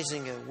Luke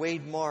Heisinger,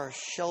 Wade Marsh,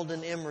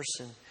 Sheldon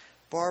Emerson,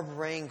 Barb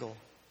Rangel,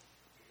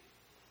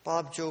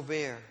 Bob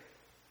Jobert,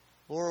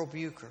 Laurel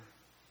Bucher,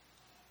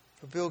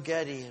 for Bill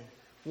Getty and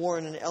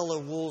Warren and Ella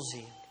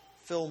Woolsey,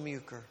 Phil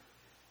Muker,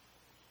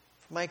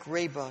 for Mike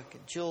Raybuck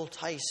and Jill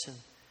Tyson,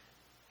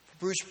 for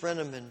Bruce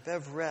Brenneman,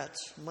 Bev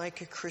Retz,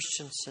 Micah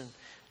Christensen,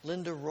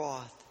 Linda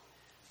Roth,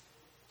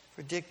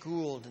 for Dick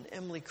Gould and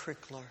Emily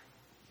Crickler,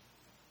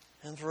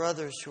 and for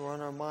others who are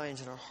on our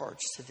minds and our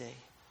hearts today.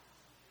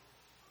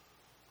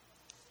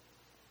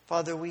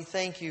 Father, we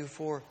thank you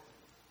for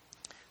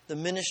the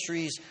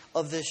ministries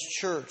of this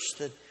church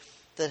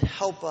that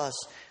help us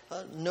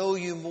know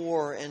you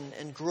more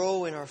and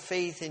grow in our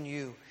faith in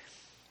you.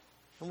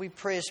 And we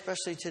pray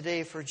especially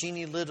today for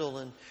Jeannie Little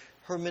and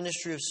her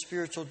ministry of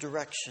spiritual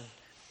direction.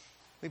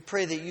 We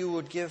pray that you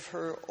would give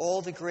her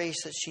all the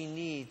grace that she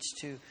needs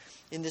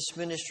in this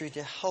ministry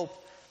to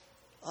help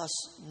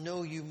us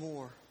know you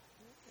more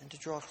and to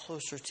draw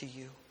closer to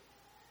you.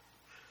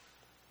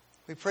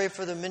 We pray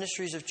for the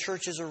ministries of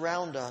churches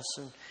around us.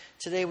 And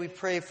today we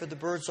pray for the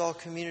Birdsall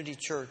Community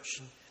Church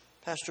and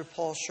Pastor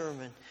Paul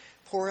Sherman.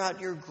 Pour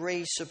out your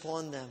grace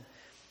upon them.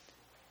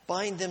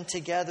 Bind them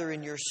together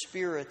in your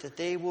spirit that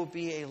they will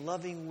be a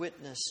loving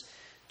witness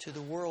to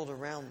the world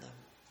around them.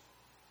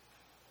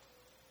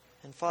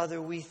 And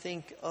Father, we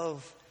think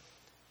of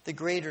the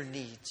greater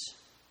needs.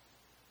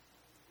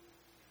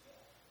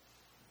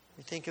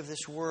 We think of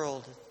this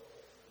world,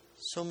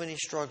 so many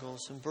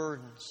struggles and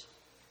burdens.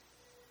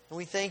 And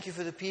we thank you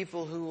for the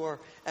people who are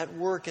at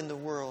work in the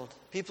world,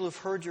 people who've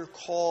heard your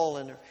call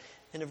and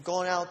have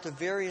gone out to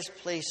various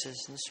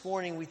places. And this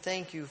morning we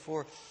thank you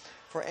for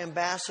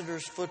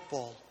Ambassadors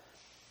Football,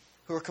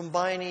 who are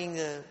combining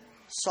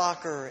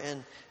soccer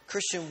and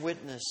Christian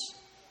witness.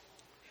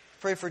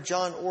 Pray for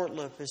John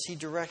Ortliff as he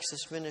directs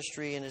this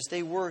ministry and as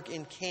they work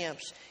in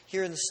camps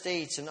here in the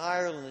States, in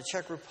Ireland, the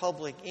Czech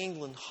Republic,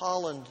 England,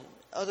 Holland,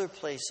 other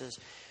places.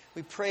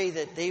 We pray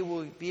that they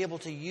will be able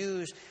to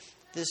use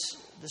this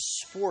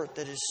sport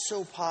that is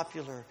so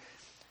popular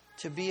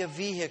to be a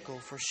vehicle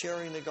for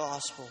sharing the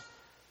gospel.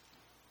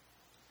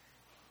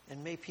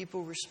 And may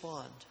people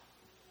respond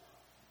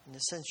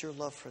and sense your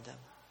love for them.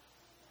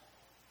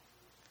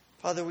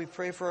 Father, we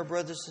pray for our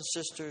brothers and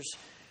sisters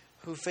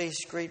who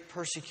face great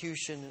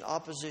persecution and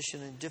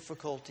opposition and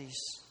difficulties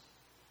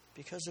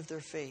because of their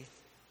faith.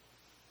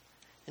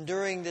 And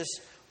during this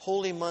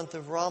holy month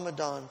of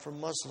Ramadan for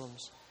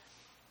Muslims,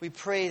 we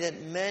pray that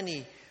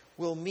many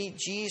will meet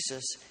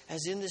Jesus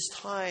as in this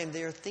time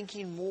they are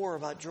thinking more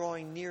about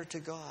drawing near to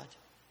God.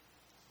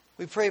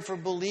 We pray for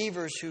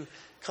believers who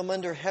come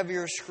under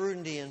heavier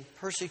scrutiny and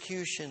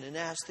persecution and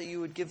ask that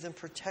you would give them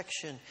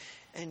protection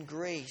and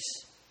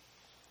grace.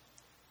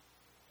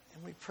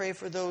 And we pray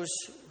for those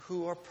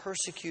who are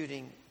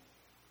persecuting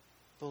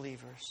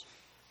believers,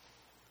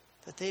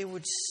 that they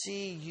would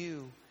see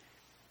you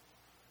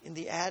in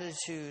the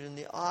attitude and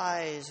the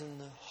eyes and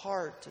the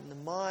heart and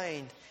the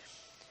mind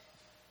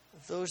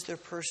of those they're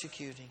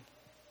persecuting,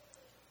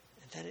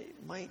 and that it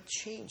might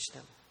change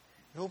them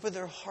and open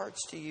their hearts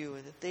to you,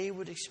 and that they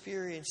would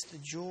experience the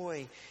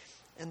joy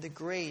and the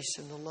grace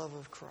and the love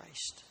of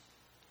Christ.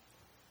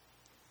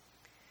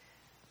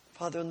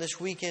 Father, on this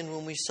weekend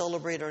when we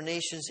celebrate our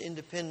nation's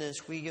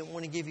independence, we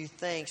want to give you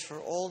thanks for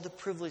all the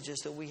privileges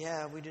that we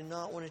have. We do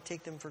not want to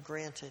take them for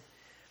granted.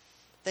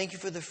 Thank you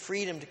for the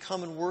freedom to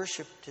come and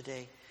worship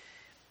today.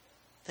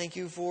 Thank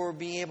you for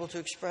being able to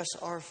express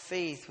our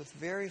faith with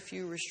very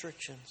few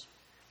restrictions.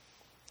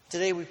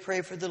 Today we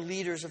pray for the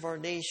leaders of our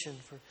nation,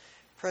 for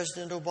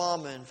President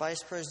Obama and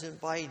Vice President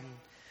Biden,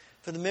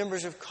 for the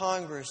members of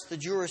Congress, the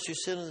jurists who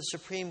sit on the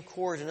Supreme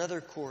Court and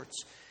other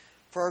courts,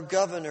 for our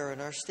governor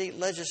and our state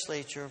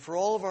legislature, and for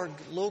all of our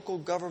local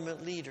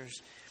government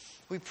leaders.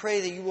 We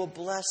pray that you will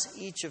bless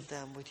each of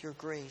them with your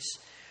grace.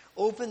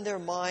 Open their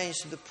minds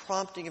to the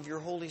prompting of your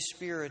Holy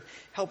Spirit.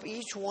 Help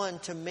each one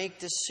to make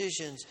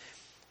decisions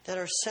that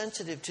are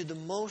sensitive to the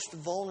most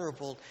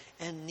vulnerable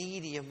and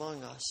needy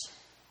among us.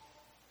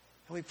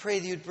 And we pray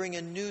that you'd bring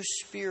a new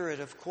spirit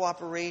of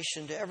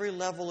cooperation to every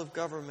level of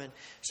government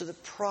so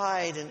that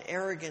pride and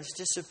arrogance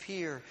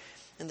disappear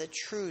and that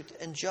truth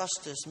and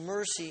justice,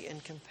 mercy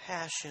and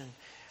compassion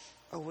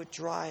are what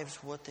drives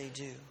what they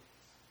do.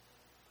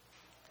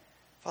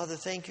 Father,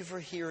 thank you for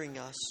hearing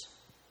us.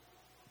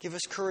 Give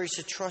us courage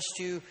to trust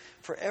you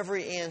for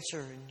every answer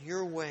in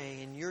your way,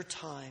 in your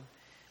time.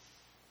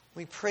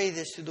 We pray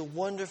this through the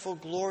wonderful,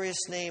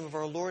 glorious name of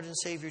our Lord and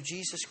Savior,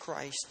 Jesus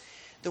Christ,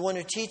 the one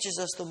who teaches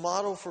us the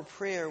model for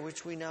prayer,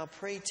 which we now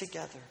pray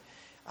together.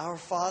 Our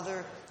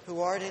Father, who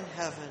art in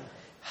heaven,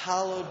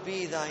 hallowed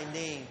be thy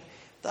name.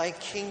 Thy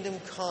kingdom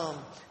come,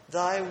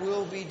 thy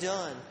will be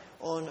done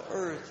on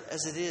earth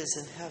as it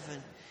is in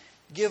heaven.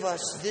 Give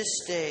us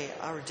this day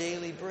our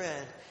daily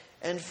bread,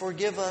 and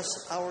forgive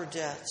us our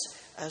debts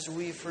as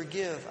we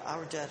forgive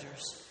our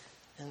debtors.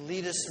 And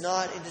lead us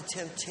not into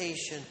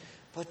temptation,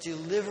 but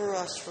deliver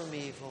us from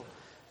evil.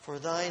 For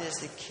thine is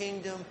the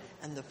kingdom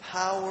and the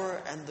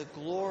power and the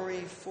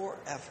glory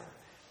forever.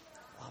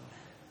 Amen.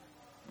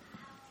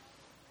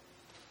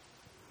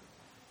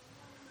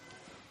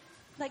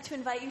 I'd like to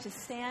invite you to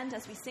stand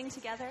as we sing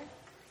together.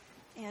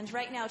 And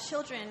right now,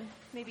 children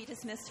may be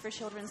dismissed for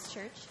Children's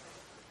Church.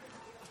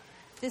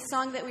 This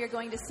song that we are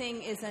going to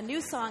sing is a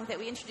new song that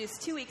we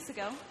introduced 2 weeks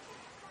ago.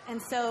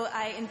 And so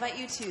I invite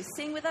you to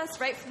sing with us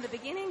right from the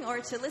beginning or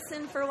to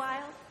listen for a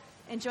while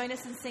and join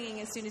us in singing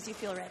as soon as you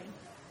feel ready.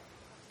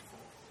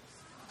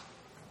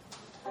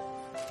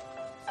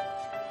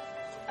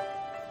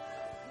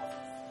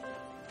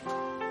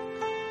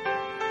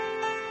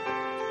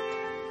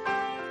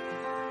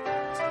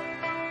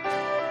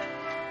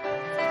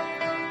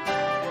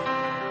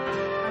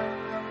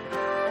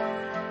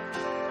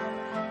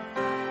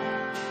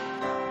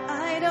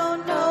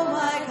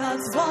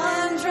 God's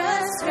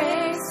wondrous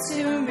grace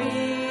to me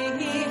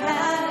he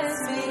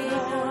has made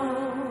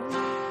known.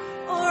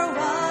 Or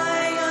why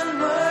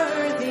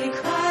unworthy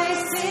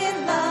Christ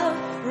in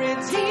love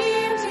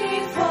redeemed me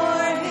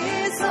for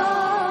his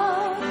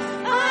own.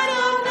 I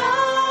don't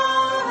know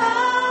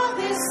how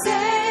this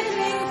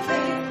saving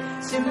faith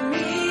to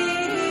me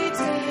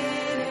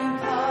did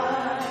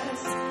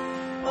impart,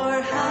 or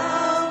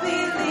how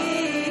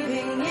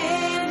believing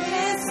in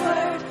his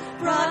word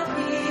brought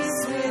peace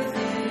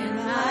within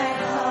my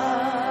heart.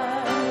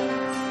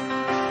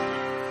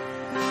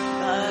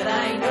 But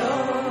I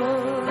know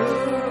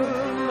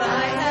whom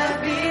I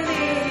have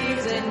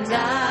believed, and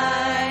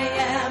I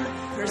am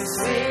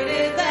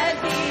persuaded that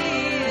he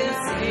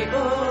is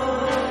able.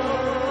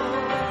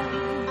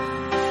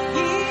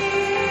 He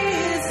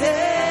is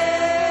able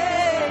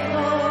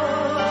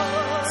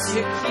to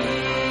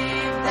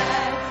keep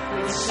that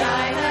which I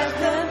have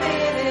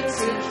committed,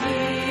 to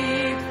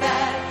keep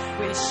that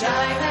which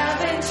I have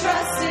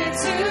entrusted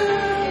to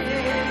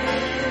him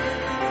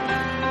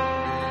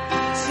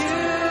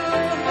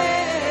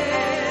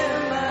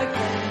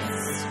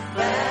against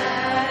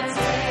that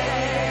day.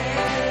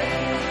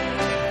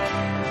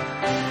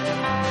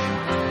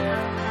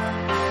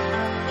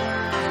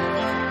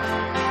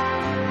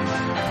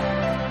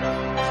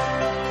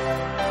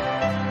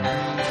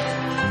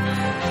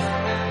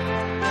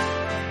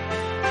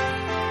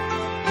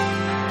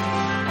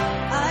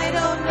 I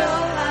don't know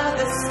how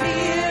the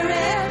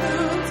Spirit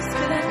moves,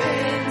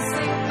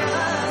 convincing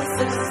us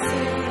of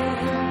sin,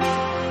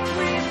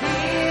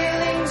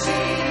 revealing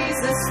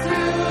Jesus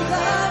through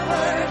the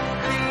Word,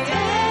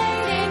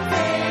 creating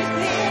faith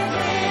in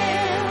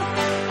Him.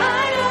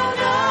 I don't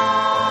know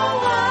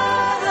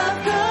what of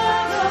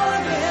good or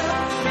ill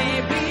may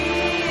be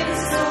in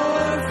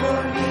store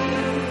for me,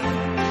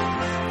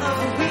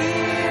 of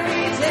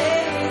weary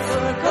days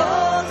or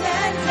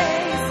golden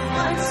days,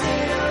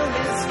 until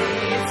His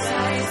face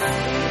I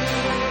see.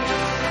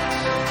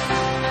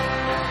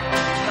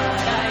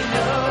 But I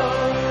know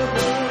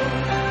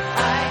whom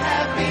I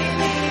have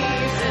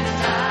believed, and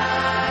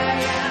I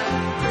am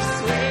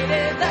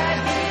persuaded that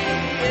he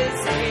is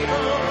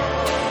able.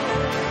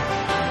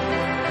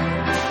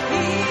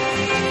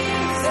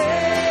 He's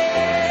able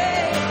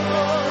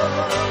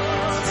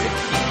to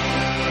keep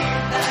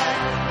that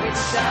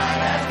which I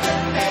have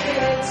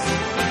committed, to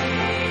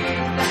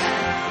keep that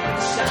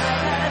which I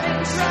have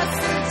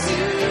entrusted to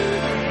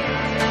him.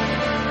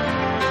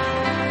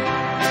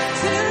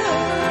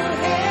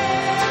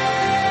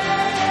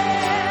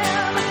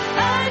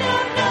 I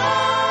don't know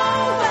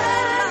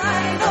when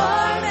my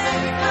Lord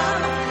may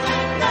come,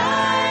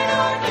 night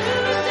or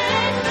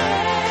noonday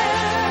fair,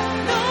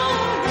 nor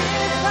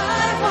if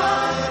I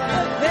walk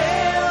a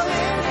veil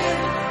within,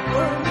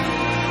 or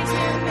meet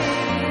him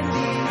in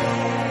the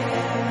air.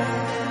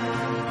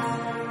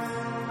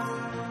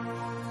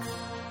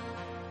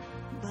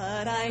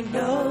 But I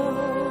know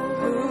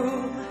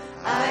whom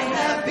I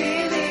have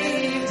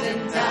believed,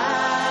 and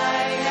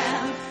I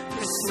am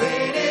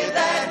persuaded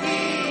that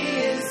he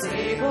is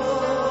able.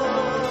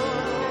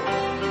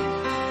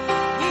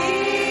 He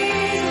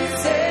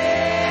is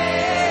able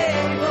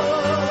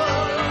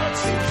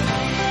to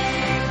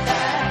keep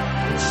that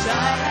which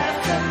I have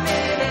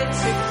committed,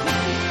 to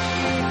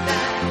keep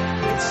that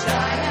which I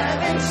have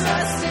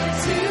entrusted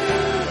to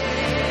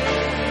him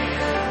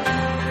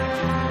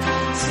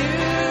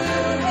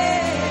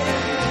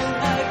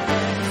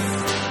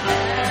against that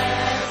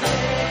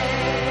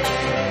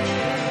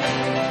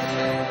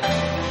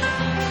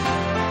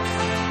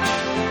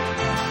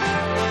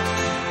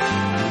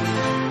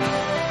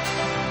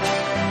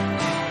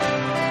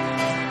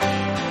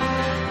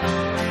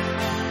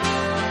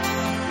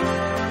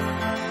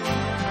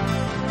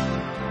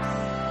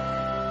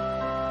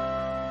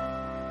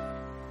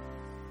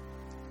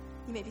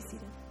You may be seated.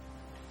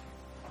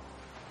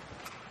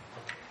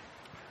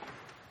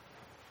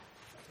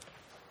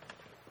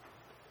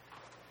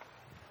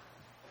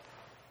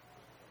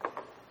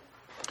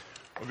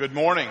 Well, good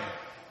morning.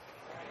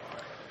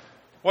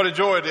 What a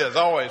joy it is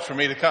always for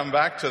me to come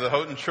back to the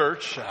Houghton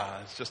Church.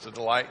 It's just a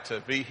delight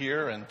to be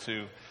here and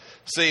to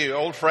see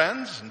old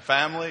friends and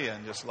family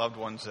and just loved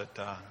ones that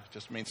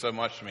just mean so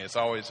much to me. It's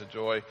always a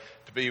joy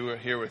to be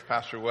here with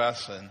Pastor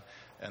Wes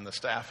and the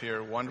staff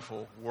here.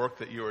 Wonderful work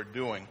that you are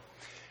doing.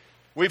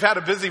 We've had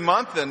a busy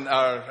month, and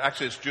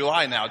actually it's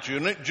July now.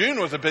 June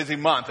was a busy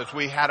month as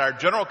we had our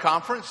general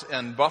conference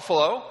in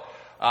Buffalo.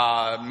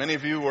 Many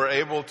of you were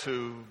able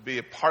to be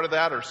a part of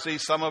that or see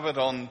some of it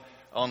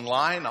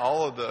online.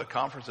 All of the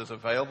conference is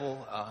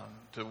available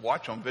to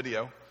watch on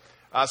video.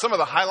 Some of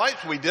the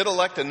highlights: we did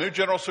elect a new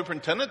general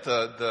superintendent,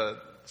 the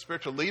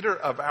spiritual leader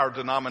of our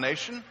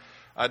denomination,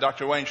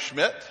 Dr. Wayne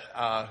Schmidt,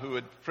 who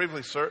had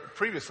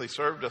previously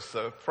served as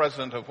the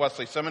president of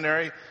Wesley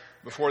Seminary.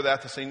 Before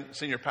that, the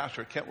senior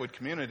pastor at Kentwood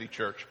Community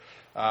Church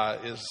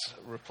is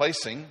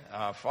replacing,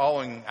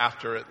 following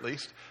after at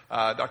least,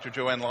 Dr.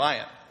 Joanne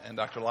Lyon. And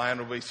Dr. Lyon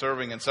will be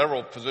serving in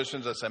several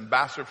positions as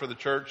ambassador for the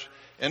church,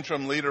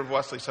 interim leader of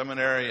Wesley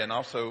Seminary, and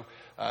also,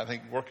 I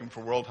think, working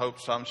for World Hope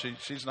some.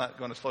 She's not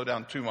going to slow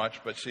down too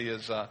much, but she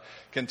is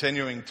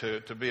continuing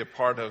to be a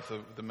part of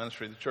the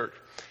ministry of the church.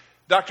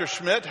 Dr.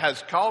 Schmidt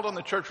has called on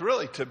the church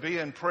really to be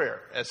in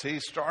prayer as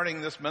he's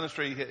starting this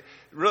ministry.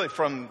 Really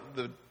from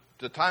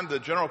the time the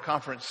General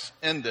Conference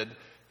ended,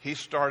 he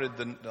started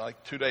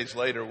 2 days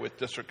later with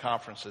district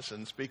conferences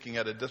and speaking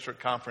at a district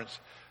conference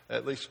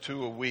at least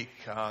 2 a week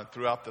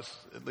throughout this,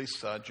 at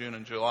least June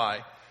and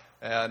July.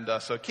 And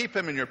so keep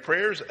him in your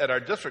prayers. At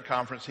our district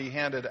conference, he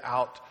handed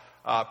out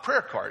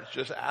prayer cards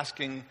just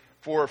asking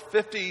for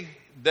 50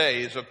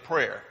 days of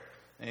prayer.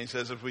 And he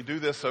says if we do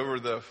this over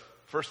the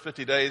first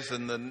 50 days,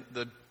 and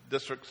the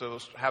districts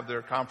will have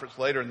their conference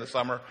later in the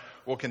summer,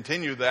 we'll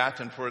continue that,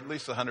 and for at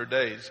least 100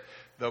 days,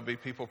 there'll be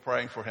people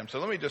praying for him. So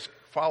let me just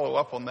follow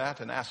up on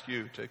that and ask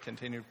you to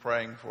continue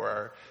praying for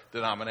our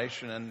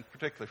denomination, and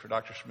particularly for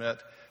Dr. Schmidt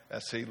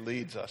as he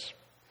leads us.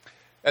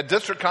 At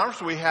district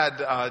conference, we had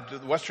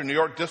the Western New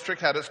York District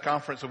had its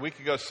conference a week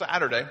ago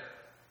Saturday,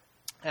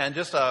 and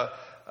just a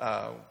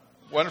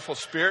wonderful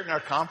spirit in our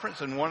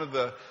conference. And one of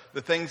the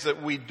things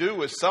that we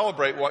do is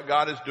celebrate what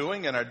God is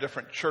doing in our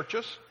different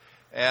churches.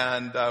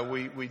 And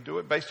we do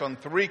it based on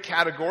 3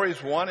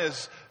 categories. One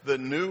is the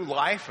new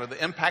life, or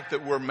the impact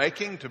that we're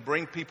making to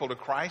bring people to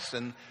Christ.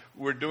 And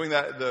we're doing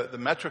that. The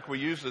metric we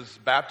use is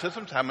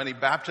baptisms. How many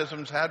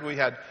baptisms had? We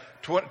had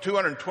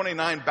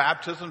 229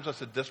 baptisms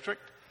as a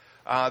district.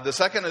 The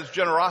second is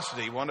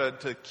generosity. We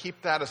wanted to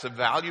keep that as a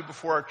value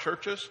before our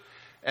churches.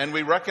 And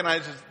we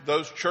recognize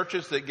those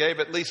churches that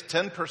gave at least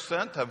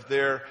 10% of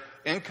their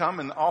income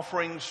and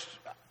offerings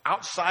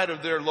outside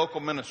of their local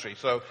ministry.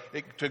 So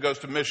it goes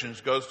to missions,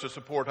 goes to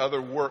support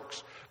other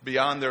works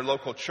beyond their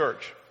local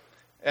church.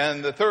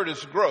 And the third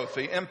is growth,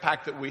 the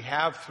impact that we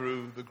have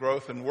through the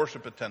growth in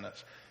worship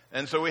attendance.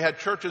 And so we had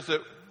churches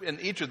that in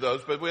each of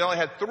those, but we only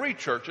had 3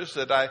 churches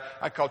that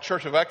I call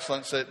Church of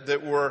Excellence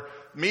that were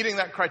meeting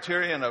that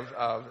criterion of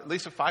at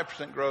least a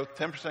 5% growth,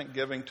 10%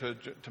 giving to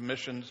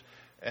missions,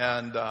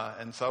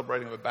 and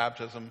celebrating with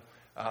baptism,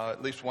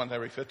 at least one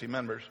every 50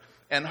 members.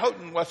 And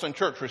Houghton Wesleyan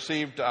Church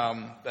received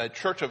a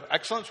Church of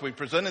Excellence. We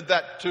presented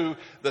that to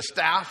the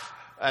staff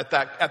at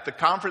the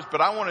conference, but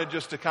I wanted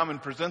just to come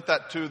and present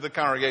that to the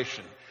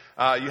congregation.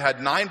 You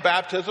had 9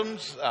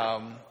 baptisms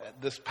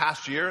this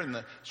past year, and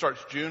it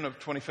starts June of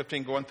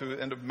 2015, going through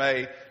the end of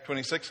May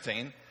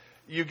 2016.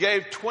 You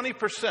gave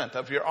 20%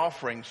 of your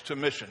offerings to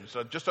missions,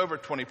 so just over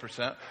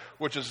 20%,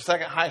 which is the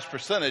second highest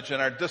percentage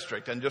in our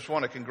district. And just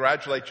want to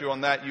congratulate you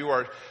on that. You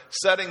are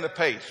setting the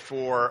pace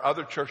for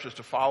other churches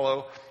to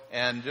follow,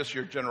 and just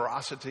your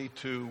generosity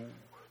to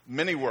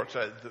many works,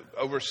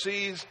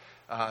 overseas,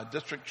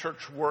 district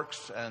church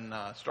works, and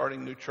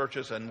starting new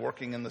churches and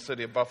working in the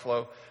city of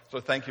Buffalo. So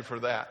thank you for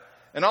that.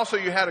 And also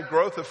you had a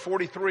growth of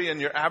 43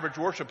 in your average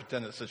worship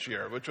attendance this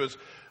year, which was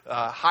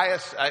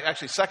highest,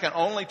 actually second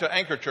only to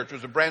Anchor Church. It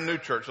was a brand new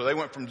church, so they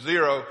went from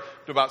 0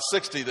 to about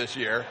 60 this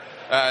year.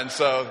 And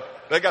so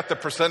they got the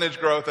percentage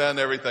growth and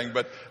everything.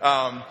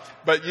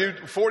 But you,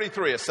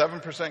 43, a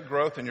 7%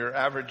 growth in your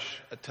average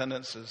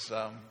attendance is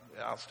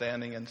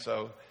outstanding. And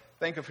so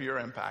thank you for your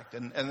impact.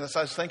 And as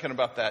I was thinking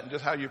about that and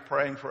just how you're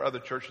praying for other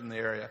churches in the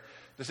area,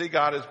 to see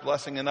God is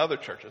blessing in other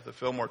churches, the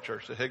Fillmore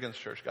Church, the Higgins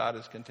Church, God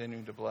is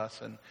continuing to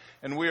bless.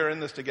 And we are in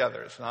this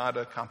together. It's not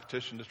a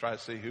competition to try to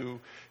see who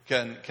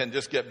can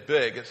just get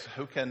big. It's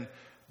who can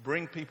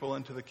bring people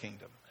into the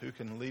kingdom, who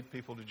can lead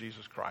people to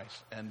Jesus Christ,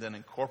 and then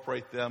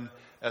incorporate them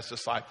as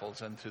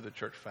disciples into the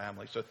church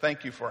family. So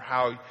thank you for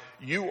how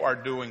you are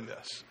doing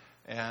this.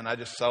 And I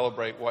just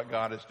celebrate what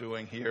God is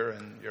doing here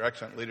and your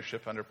excellent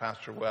leadership under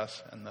Pastor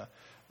Wes and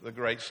the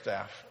great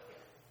staff.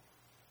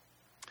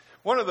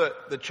 One of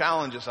the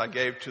challenges I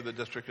gave to the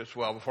district as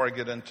well, before I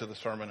get into the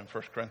sermon in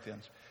 1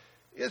 Corinthians,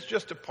 is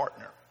just to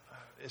partner.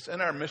 It's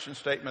in our mission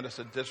statement as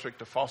a district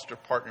to foster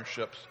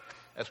partnerships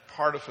as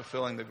part of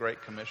fulfilling the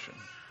Great Commission.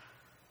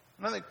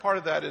 And I think part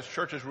of that is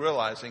churches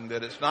realizing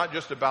that it's not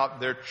just about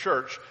their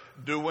church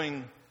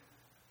doing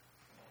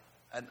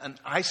an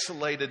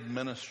isolated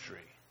ministry,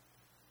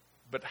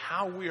 but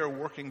how we are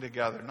working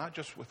together, not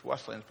just with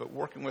Wesleyans, but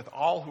working with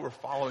all who are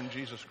following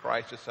Jesus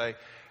Christ to say,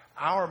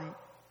 our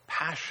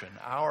passion,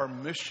 our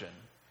mission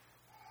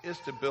is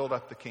to build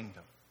up the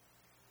kingdom.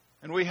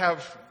 And we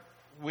have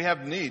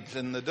needs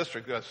in the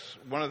district. That's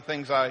one of the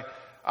things I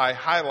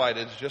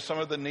highlighted is just some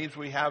of the needs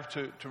we have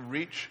to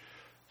reach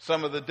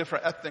some of the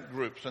different ethnic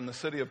groups in the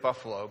city of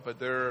Buffalo. But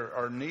there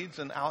are needs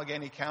in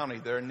Allegheny County.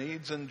 There are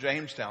needs in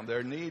Jamestown. There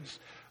are needs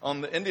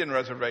on the Indian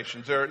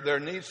reservations. There are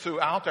needs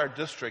throughout our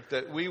district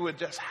that we would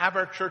just have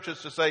our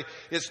churches to say,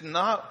 it's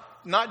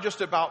not just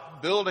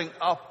about building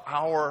up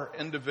our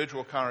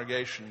individual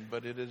congregation,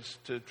 but it is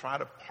to try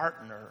to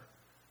partner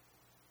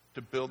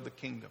to build the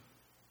kingdom,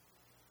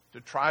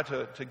 to try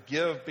to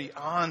give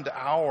beyond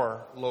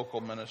our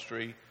local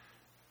ministry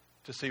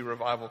to see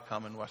revival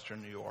come in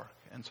Western New York.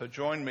 And so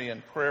join me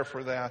in prayer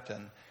for that,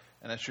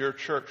 And as your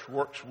church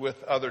works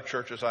with other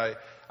churches,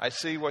 I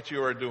see what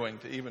you are doing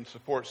to even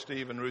support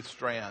Steve and Ruth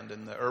Strand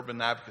in the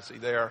urban advocacy.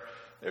 They're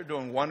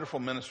doing wonderful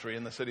ministry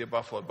in the city of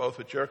Buffalo, both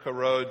at Jericho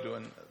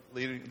Road,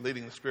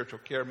 leading the spiritual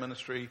care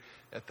ministry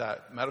at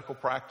that medical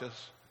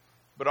practice,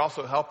 but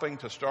also helping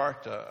to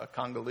start a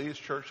Congolese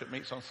church that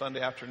meets on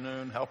Sunday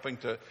afternoon, helping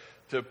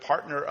to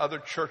partner other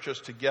churches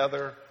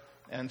together.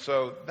 And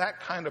so that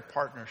kind of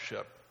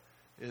partnership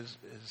is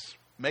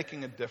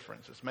making a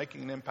difference. It's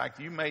making an impact.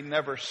 You may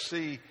never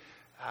see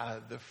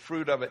the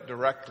fruit of it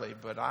directly,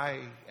 but I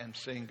am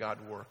seeing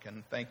God work,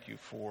 and thank you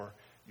for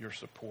your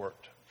support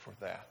for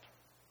that.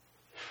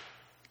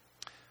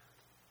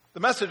 The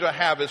message I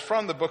have is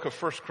from the book of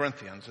 1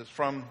 Corinthians. It's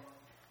from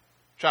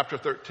chapter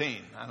 13.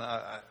 And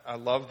I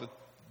love that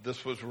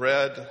this was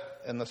read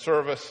in the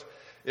service.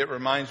 It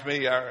reminds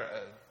me,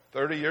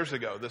 30 years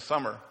ago this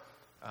summer,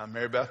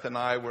 Mary Beth and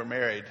I were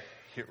married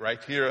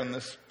right here on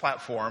this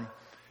platform.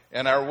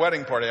 And our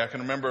wedding party, I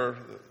can remember,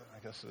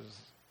 I guess there's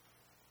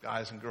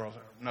guys and girls,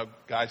 no,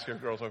 guys here,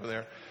 girls over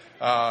there.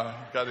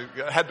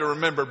 Had to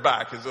remember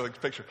back his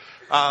picture.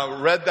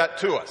 Read that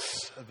to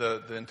us,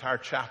 the entire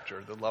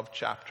chapter, the love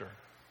chapter.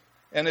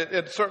 And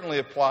it certainly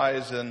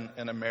applies in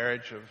a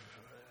marriage of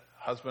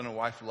husband and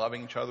wife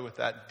loving each other with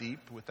that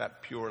deep, with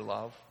that pure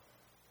love.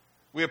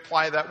 We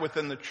apply that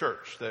within the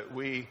church, that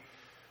we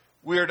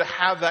are to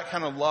have that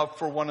kind of love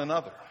for one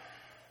another.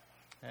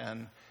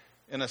 And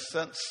in a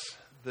sense,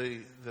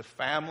 the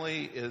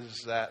family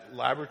is that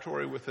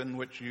laboratory within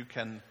which you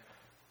can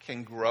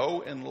grow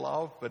in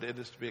love, but it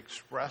is to be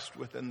expressed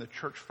within the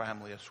church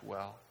family as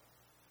well.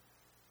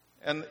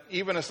 And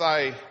even as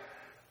I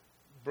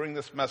bring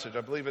this message,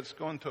 I believe it's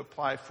going to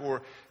apply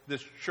for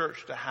this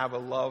church to have a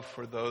love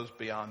for those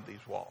beyond these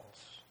walls,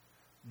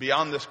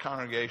 beyond this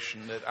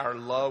congregation, that our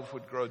love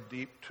would grow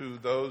deep to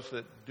those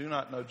that do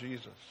not know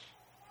Jesus,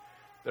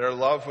 that our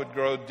love would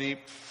grow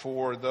deep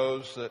for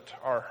those that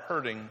are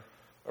hurting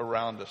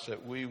around us,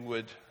 that we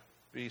would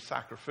be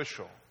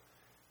sacrificial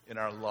in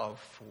our love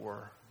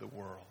for the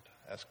world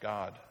as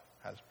God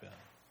has been.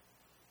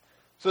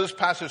 So this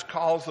passage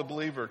calls the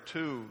believer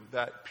to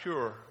that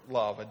pure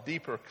love, a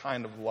deeper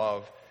kind of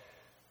love,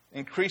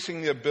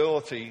 increasing the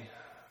ability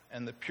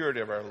and the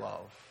purity of our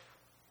love,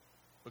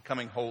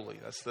 becoming holy.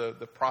 That's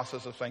the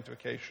process of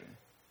sanctification.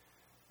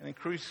 And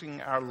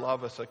increasing our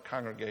love as a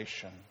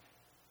congregation.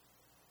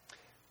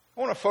 I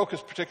want to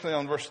focus particularly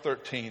on verse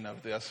 13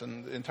 of this,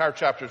 and the entire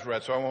chapter is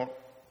read, so I won't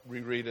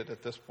reread it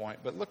at this point.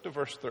 But look to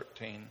verse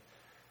 13.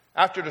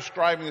 After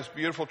describing this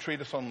beautiful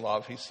treatise on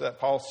love,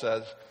 Paul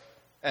says,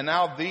 "And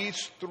now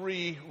these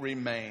three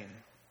remain: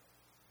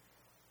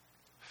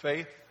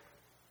 faith,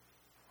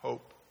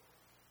 hope,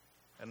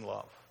 and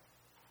love.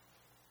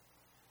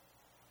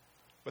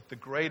 But the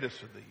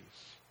greatest of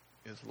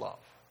these is love."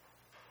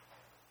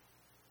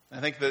 I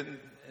think that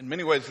in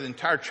many ways the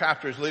entire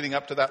chapter is leading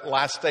up to that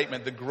last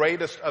statement. The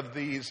greatest of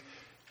these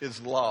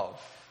is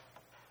love.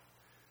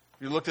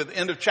 If you looked at the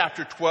end of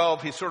chapter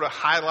 12, he's sort of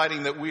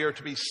highlighting that we are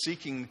to be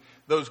seeking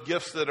those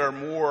gifts that are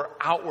more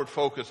outward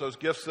focused, those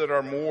gifts that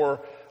are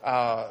more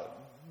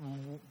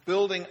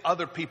building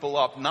other people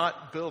up,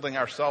 not building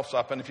ourselves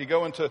up. And if you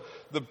go into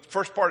the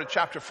first part of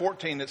chapter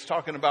 14, it's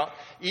talking about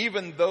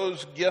even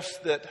those gifts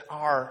that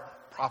are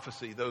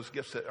prophecy, those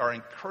gifts that are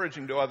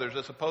encouraging to others,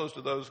 as opposed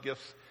to those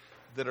gifts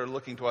that are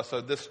looking to us. So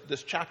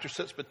this chapter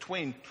sits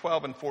between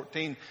 12 and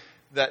 14,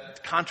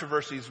 that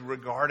controversies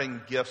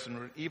regarding gifts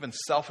and even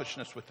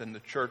selfishness within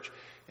the church.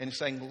 And he's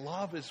saying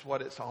love is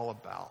what it's all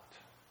about.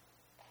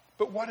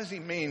 But what does he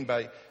mean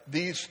by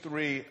these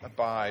three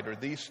abide, or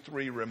these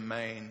three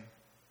remain?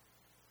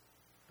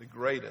 The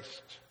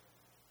greatest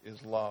is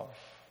love.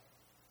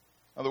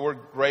 Now, the word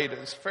great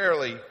is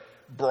fairly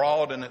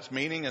broad in its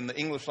meaning in the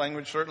English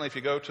language. Certainly if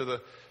you go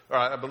to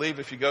I believe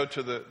if you go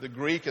to the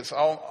Greek, it's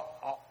all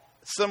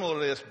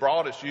similarly as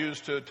broad. It's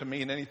used to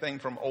mean anything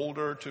from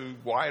older to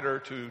wider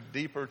to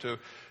deeper to,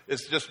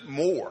 it's just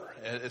more.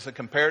 It's a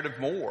comparative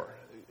more.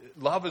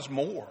 Love is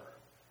more.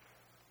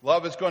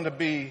 Love is going to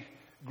be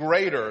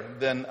greater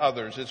than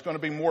others. It's going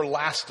to be more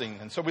lasting.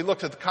 And so we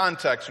looked at the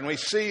context and we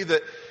see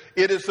that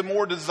it is the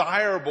more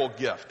desirable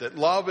gift, that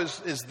love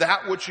is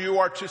that which you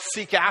are to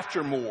seek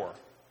after more.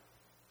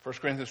 1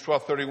 Corinthians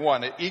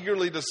 12:31, it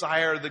eagerly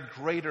desire the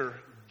greater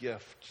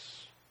gifts.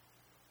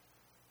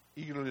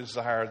 Eagerly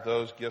desire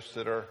those gifts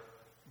that are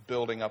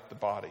building up the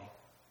body.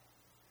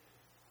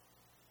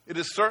 It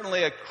is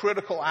certainly a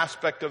critical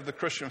aspect of the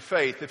Christian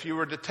faith. If you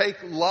were to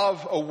take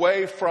love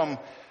away from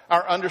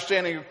our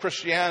understanding of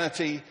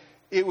Christianity,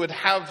 it would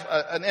have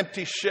an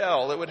empty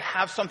shell. It would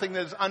have something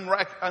that is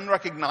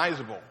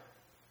unrecognizable.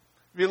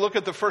 If you look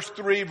at the first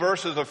three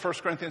verses of 1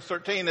 Corinthians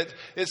 13,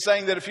 it's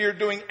saying that if you're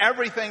doing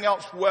everything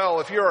else well,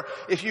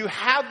 if you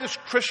have this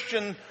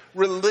Christian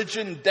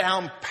religion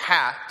down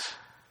pat,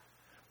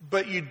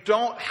 but you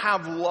don't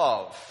have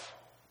love,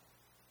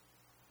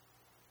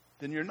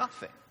 then you're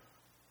nothing.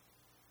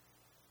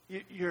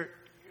 You're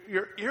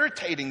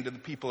irritating to the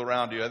people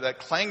around you. That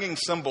clanging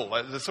cymbal,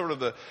 the sort of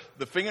the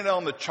fingernail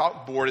on the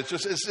chalkboard, it's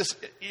just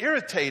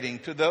irritating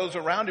to those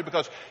around you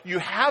because you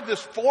have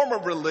this form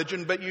of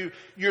religion, but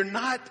you're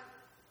not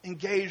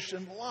engaged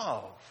in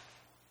love.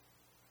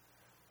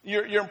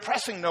 You're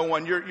impressing no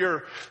one.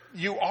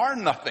 You are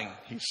nothing,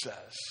 he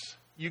says.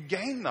 You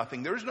gain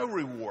nothing. There's no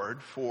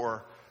reward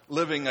for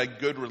living a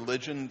good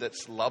religion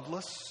that's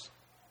loveless.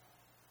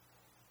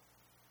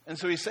 And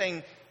so he's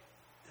saying,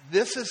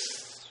 this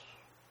is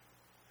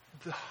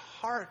the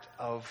heart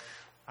of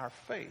our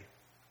faith.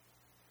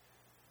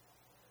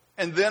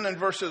 And then in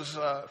verses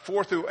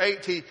 4 through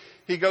 8,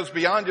 he goes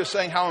beyond just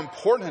saying how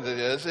important it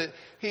is.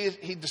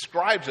 He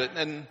describes it,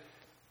 and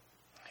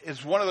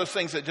it's one of those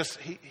things that just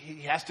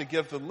he has to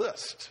give the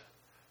list.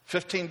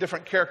 15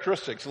 different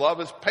characteristics.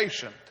 Love is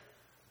patient.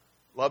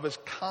 Love is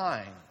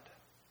kind.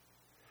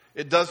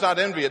 It does not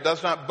envy. It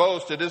does not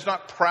boast. It is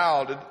not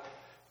proud.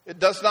 It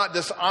does not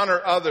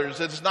dishonor others.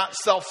 It is not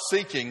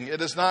self-seeking.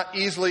 It is not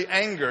easily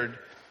angered.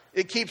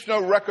 It keeps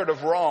no record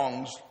of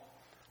wrongs.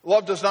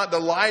 Love does not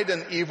delight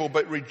in evil,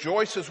 but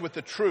rejoices with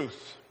the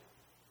truth.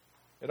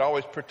 It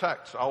always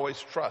protects, always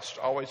trusts,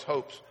 always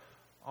hopes,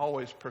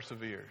 always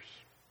perseveres.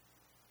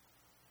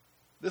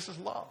 This is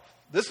love.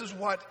 This is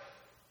what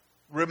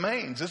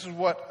remains. This is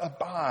what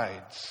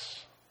abides.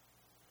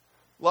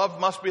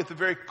 Love must be at the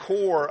very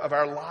core of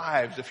our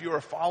lives if you're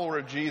a follower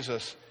of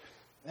Jesus.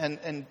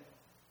 And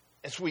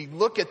as we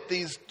look at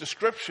these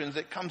descriptions,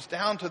 it comes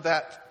down to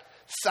that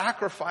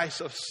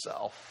sacrifice of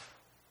self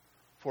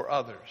for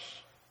others.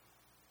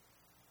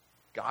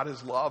 God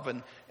is love,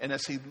 and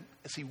as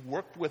he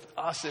worked with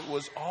us, it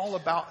was all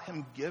about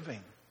him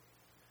giving.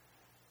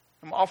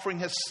 Him offering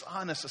his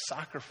son as a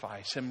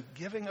sacrifice, him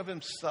giving of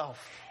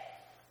himself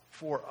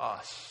for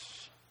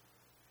us.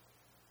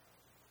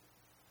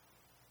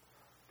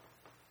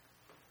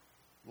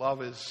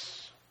 Love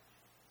is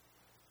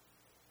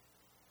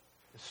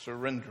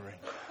surrendering.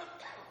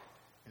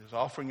 It is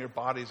offering your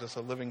bodies as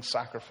a living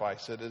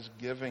sacrifice. It is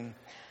giving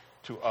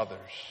to others.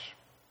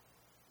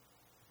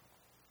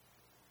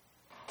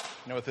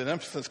 With an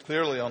emphasis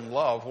clearly on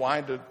love,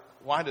 why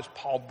does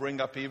Paul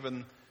bring up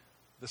even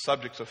the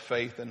subjects of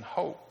faith and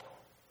hope?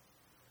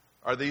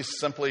 Are these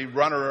simply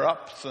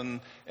runner-ups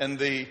and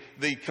the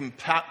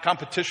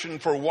competition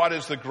for what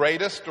is the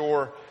greatest?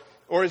 Or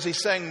is he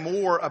saying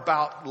more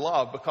about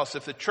love? Because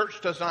if the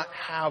church does not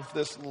have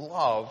this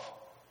love,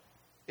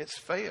 it's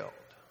failed.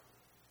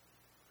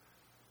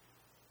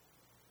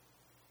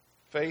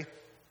 Faith,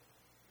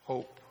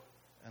 hope,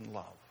 and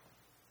love.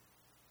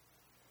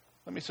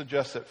 Let me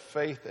suggest that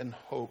faith and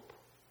hope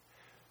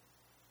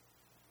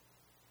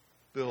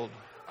build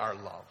our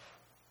love.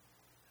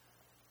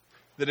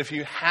 That if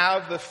you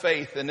have the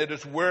faith, and it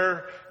is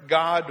where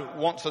God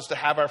wants us to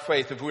have our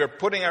faith, if we are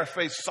putting our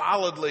faith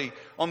solidly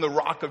on the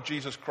rock of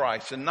Jesus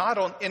Christ and not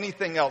on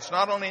anything else,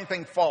 not on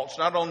anything false,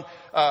 not on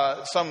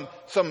some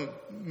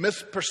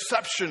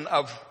misperception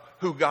of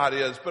who God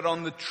is, but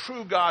on the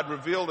true God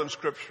revealed in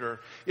Scripture,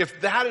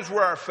 if that is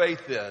where our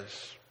faith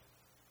is,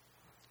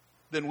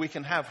 then we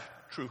can have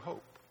true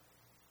hope.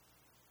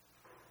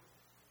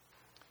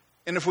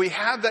 And if we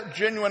have that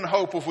genuine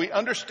hope, if we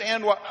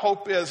understand what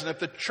hope is, and if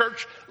the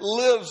church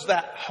lives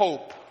that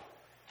hope,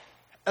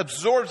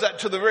 absorbs that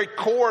to the very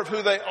core of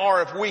who they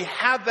are, if we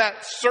have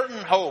that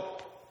certain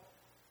hope,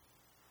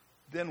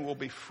 then we'll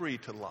be free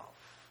to love.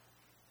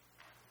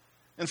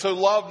 And so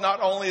love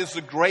not only is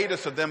the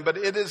greatest of them, but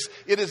it is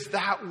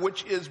that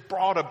which is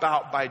brought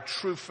about by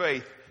true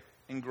faith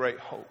and great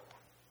hope.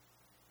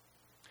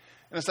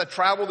 And as I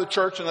travel the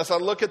church and as I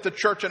look at the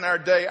church in our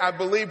day, I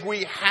believe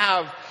we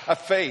have a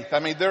faith. I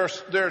mean, there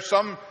are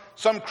some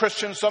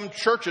Christians, some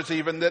churches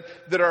even,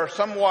 that are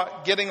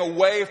somewhat getting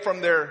away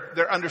from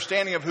their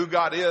understanding of who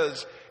God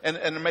is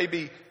and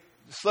maybe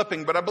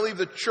slipping. But I believe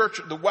the church,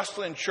 the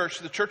Wesleyan church,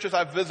 the churches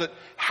I visit,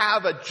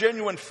 have a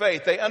genuine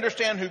faith. They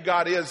understand who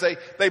God is.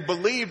 They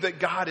believe that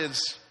God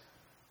is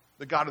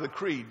the God of the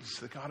creeds,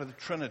 the God of the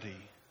Trinity,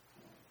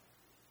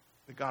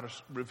 the God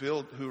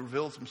who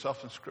reveals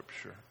himself in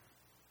Scripture.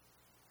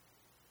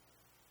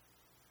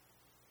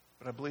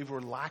 But I believe we're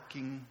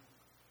lacking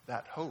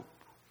that hope.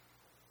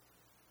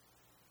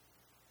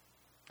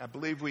 I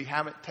believe we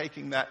haven't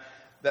taken that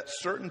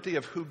certainty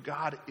of who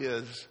God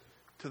is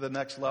to the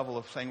next level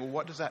of saying, well,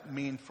 what does that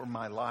mean for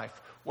my life?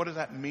 What does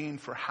that mean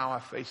for how I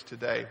face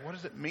today? What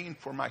does it mean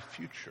for my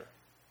future?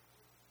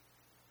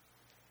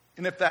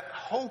 And if that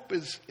hope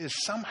is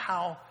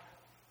somehow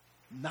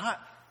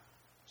not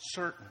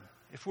certain,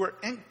 if we're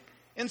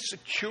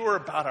insecure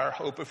about our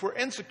hope, if we're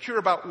insecure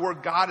about where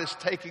God is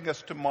taking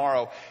us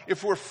tomorrow,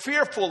 if we're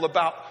fearful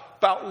about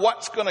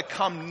what's going to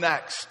come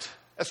next,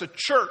 as a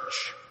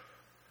church,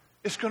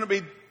 it's going to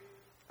be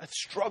a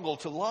struggle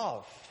to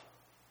love.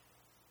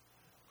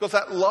 Because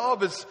that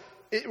love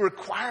it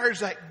requires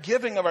that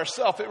giving of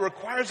ourselves. It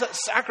requires that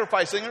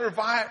sacrificing. It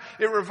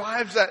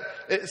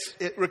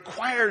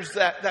requires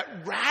that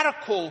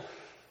radical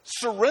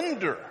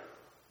surrender.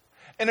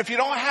 And if you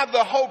don't have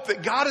the hope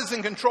that God is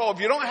in control,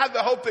 if you don't have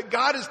the hope that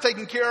God is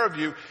taking care of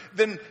you,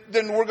 then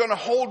we're going to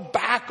hold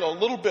back a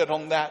little bit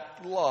on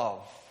that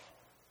love.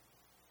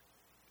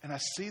 And I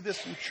see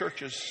this in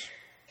churches.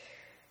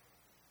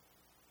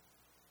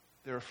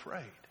 They're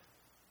afraid.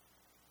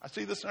 I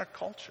see this in our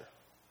culture.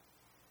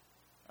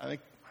 I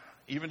think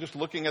even just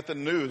looking at the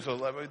news,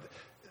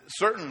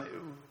 certainly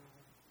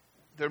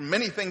there are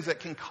many things that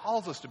can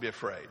cause us to be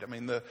afraid. I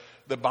mean,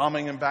 the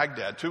bombing in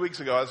Baghdad. 2 weeks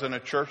ago, I was in a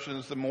church, and it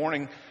was the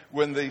morning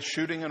when the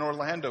shooting in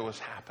Orlando was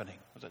happening.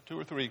 Was that 2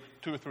 or 3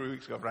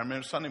 weeks ago? But I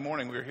remember Sunday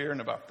morning we were hearing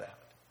about that.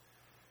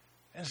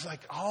 And it's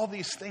like all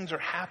these things are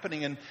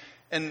happening,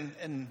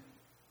 and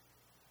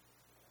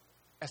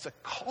as a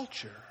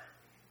culture,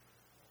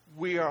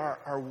 we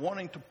are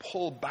wanting to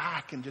pull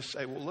back and just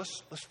say, well,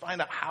 let's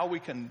find out how we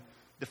can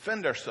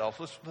defend ourselves.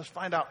 Let's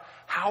find out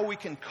how we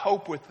can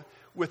cope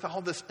with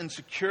all this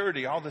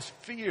insecurity, all this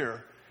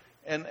fear.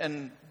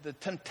 And the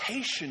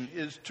temptation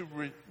is to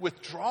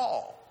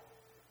withdraw.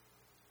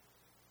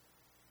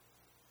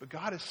 But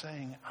God is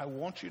saying, I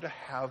want you to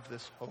have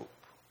this hope.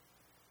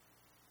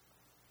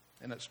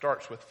 And it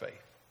starts with faith.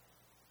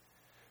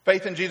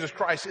 Faith in Jesus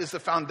Christ is the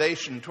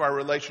foundation to our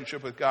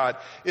relationship with God.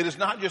 It is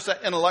not just an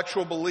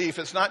intellectual belief.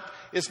 It's not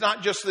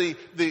just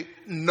the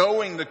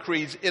knowing the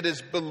creeds. It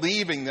is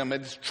believing them.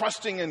 It is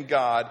trusting in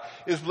God.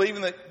 It is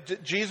believing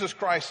that Jesus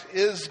Christ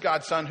is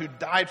God's Son who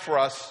died for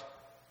us.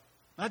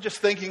 Not just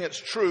thinking it's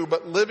true,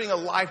 but living a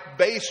life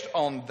based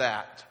on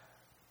that.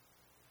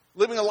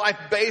 Living a life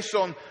based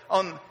on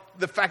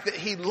the fact that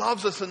He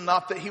loves us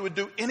enough that He would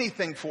do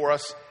anything for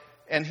us,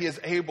 and He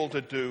is able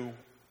to do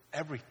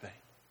everything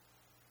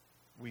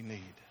we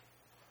need.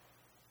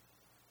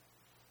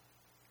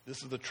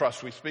 This is the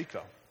trust we speak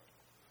of.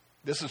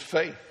 This is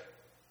faith.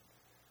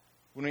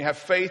 When we have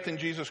faith in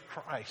Jesus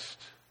Christ,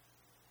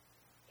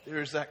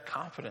 there is that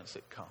confidence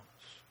that comes.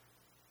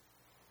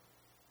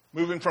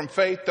 Moving from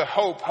faith to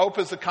hope. Hope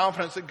is the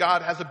confidence that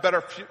God has a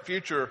better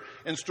future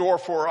in store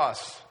for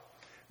us.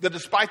 That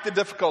despite the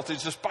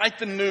difficulties, despite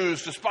the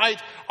news,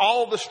 despite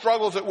all the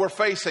struggles that we're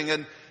facing,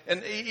 and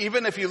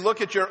even if you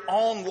look at your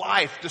own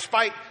life,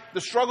 despite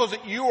the struggles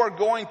that you are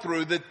going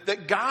through,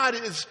 that God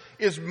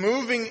is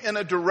moving in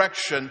a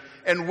direction,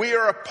 and we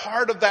are a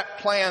part of that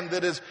plan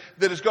that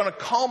is going to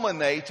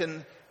culminate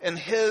in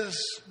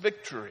His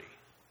victory.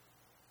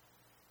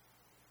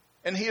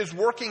 And He is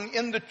working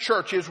in the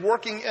church. He is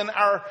working in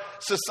our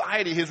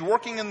society. He is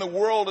working in the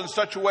world in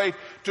such a way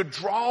to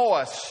draw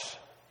us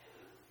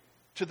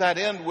to that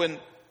end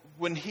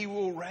when He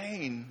will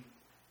reign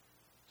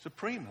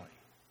supremely.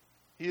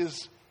 He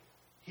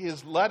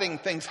is letting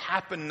things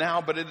happen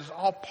now, but it is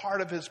all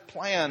part of His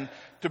plan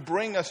to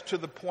bring us to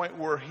the point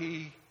where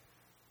He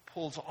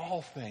pulls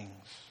all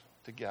things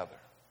together.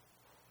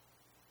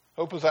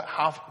 Hope is that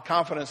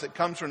confidence that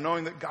comes from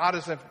knowing that God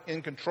is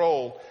in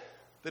control,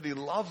 that He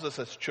loves us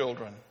as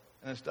children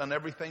and has done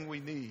everything we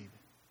need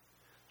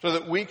so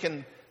that we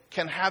can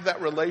have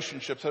that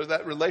relationship, so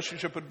that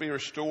relationship would be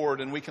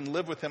restored and we can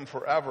live with Him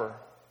forever.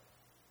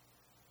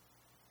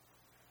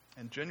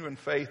 And genuine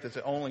faith is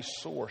the only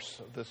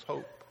source of this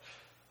hope.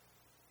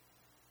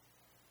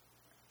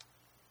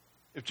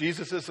 If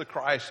Jesus is the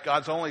Christ,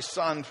 God's only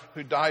Son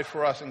who died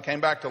for us and came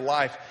back to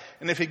life,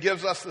 and if He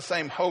gives us the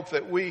same hope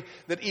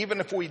that even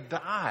if we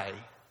die,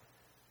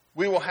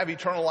 we will have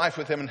eternal life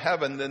with Him in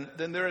heaven,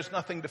 then there is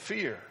nothing to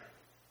fear.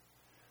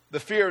 The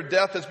fear of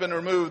death has been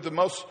removed.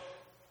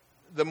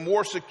 The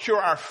more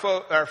secure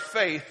our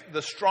faith,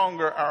 the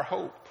stronger our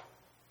hope.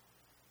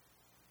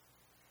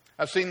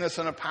 I've seen this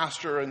in a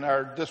pastor in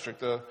our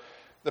district.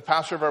 The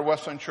pastor of our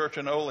Westland Church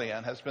in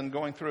Olean has been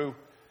going through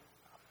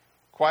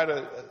quite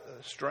a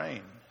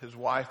strain. His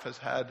wife has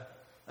had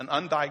an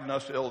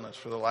undiagnosed illness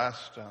for the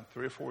last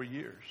 3 or 4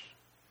 years.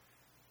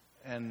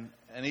 And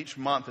each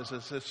month it's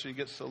as if she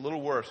gets a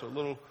little worse, a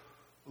little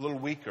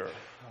weaker.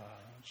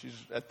 She's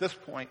at this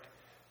point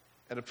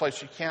at a place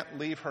she can't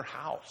leave her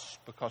house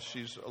because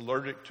she's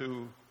allergic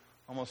to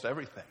almost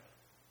everything.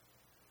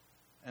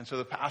 And so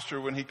the pastor,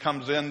 when he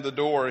comes in the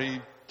door,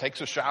 he takes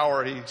a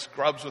shower, he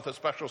scrubs with a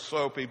special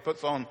soap, he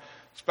puts on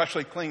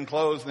specially clean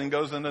clothes, and then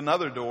goes in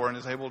another door and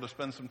is able to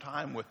spend some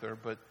time with her.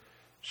 But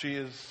she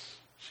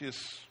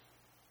is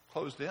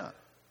closed in.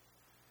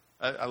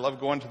 I love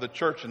going to the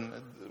church, and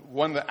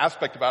one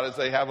aspect about it is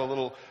they have a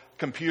little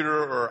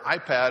computer or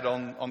iPad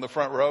on the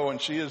front row, and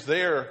she is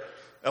there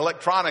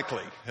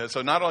electronically. And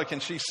so not only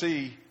can she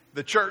see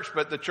the church,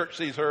 but the church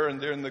sees her,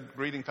 and during the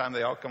greeting time,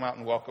 they all come out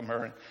and welcome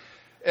her.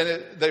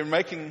 And they're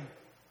making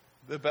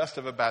the best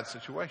of a bad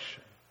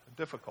situation, a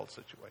difficult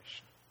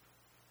situation.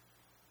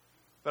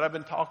 But I've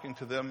been talking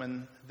to them,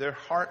 and their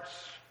heart's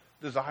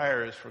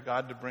desire is for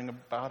God to bring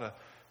about a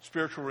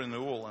spiritual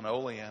renewal in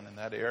Olean, in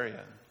that area,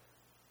 and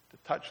to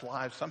touch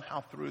lives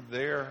somehow through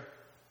their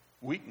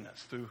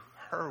weakness, through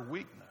her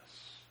weakness.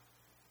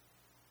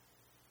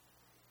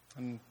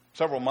 And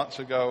several months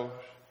ago,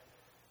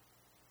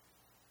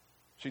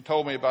 she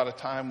told me about a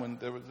time when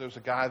there was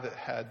a guy that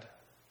had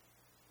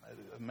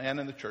a man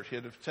in the church. He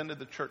had attended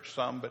the church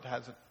some, but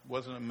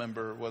wasn't a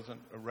member, wasn't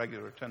a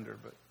regular attender.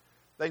 But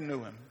They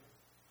knew him.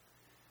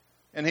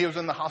 And he was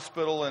in the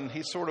hospital, and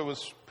he sort of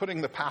was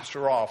putting the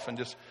pastor off and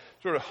just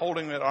sort of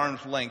holding him at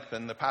arm's length.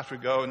 And the pastor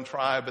would go and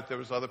try, but there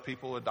was other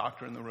people, a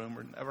doctor in the room,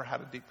 or never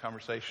had a deep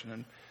conversation.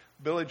 And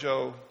Billy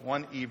Joe,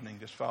 one evening,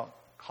 just felt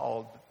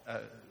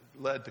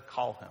led to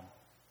call him.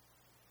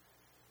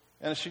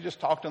 And she just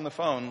talked on the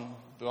phone.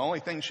 The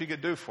only thing she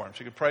could do for him,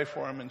 she could pray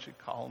for him, and she'd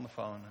call on the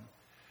phone. And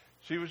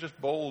she was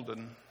just bold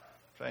and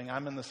saying,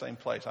 I'm in the same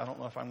place. I don't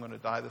know if I'm going to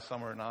die this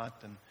summer or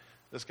not. And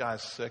this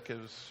guy's sick. It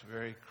was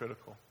very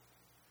critical.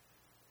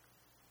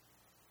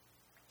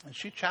 And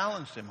she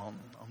challenged him on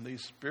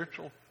these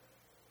spiritual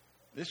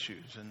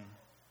issues and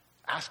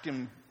asked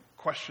him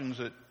questions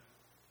that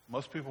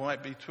most people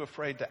might be too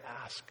afraid to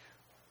ask.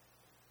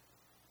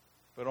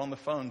 But on the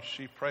phone,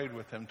 she prayed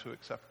with him to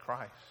accept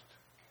Christ.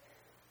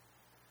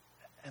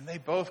 And they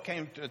both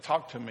came to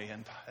talk to me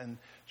and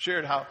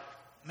shared how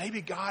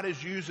maybe God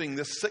is using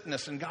this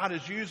sickness and God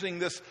is using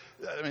this.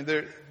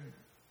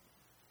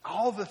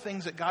 All the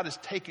things that God is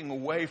taking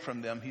away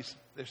from them,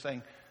 they're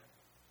saying,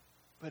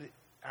 but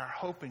our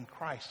hope in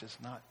Christ has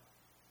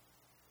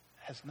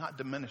not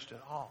diminished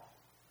at all.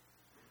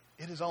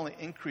 It is only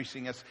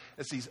increasing as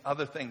these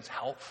other things,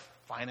 health,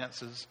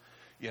 finances,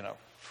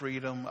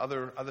 freedom,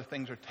 other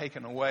things are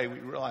taken away. We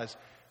realize,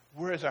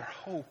 where is our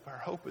hope? Our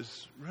hope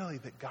is really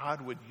that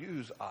God would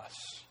use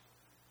us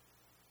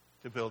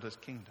to build his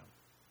kingdom.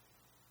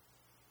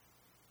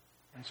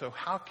 And so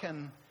how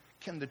can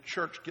the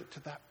church get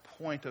to that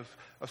point of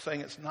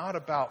saying it's not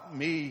about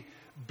me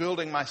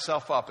building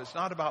myself up. It's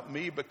not about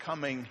me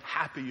becoming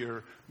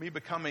happier, me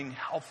becoming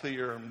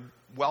healthier and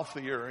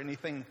wealthier, or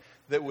anything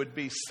that would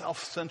be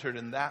self-centered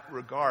in that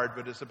regard,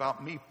 but it's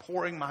about me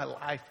pouring my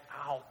life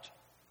out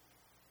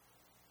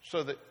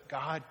so that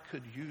God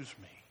could use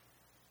me,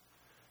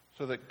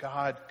 so that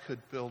God could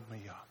build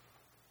me up.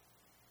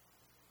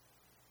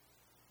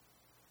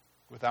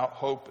 Without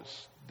hope,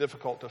 it's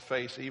difficult to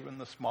face even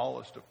the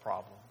smallest of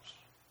problems.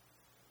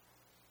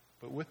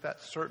 But with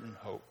that certain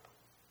hope,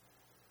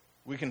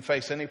 we can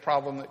face any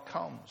problem that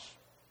comes.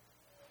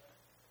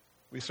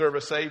 We serve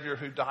a Savior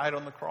who died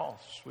on the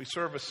cross. We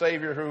serve a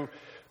Savior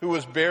who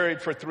was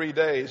buried for 3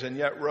 days and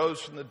yet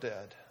rose from the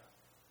dead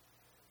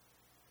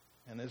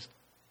and is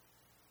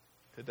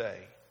today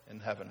in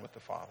heaven with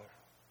the Father.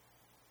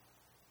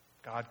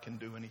 God can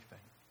do anything.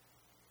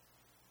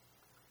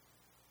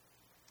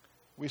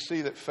 We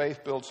see that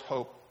faith builds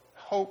hope.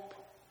 Hope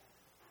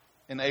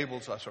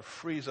enables us or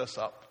frees us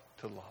up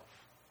to love.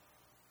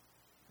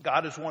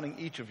 God is wanting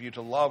each of you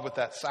to love with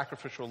that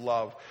sacrificial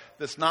love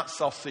that's not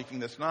self-seeking,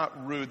 that's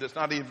not rude, that's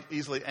not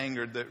easily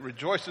angered, that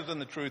rejoices in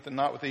the truth and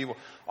not with evil.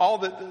 All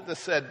that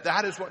said,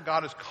 that is what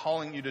God is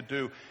calling you to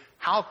do.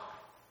 How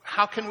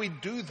can we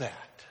do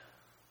that?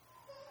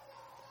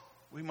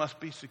 We must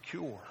be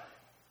secure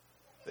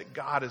that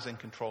God is in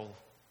control,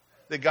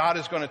 that God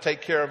is going to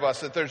take care of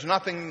us, that there's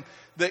nothing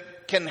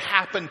that can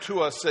happen to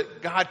us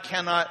that God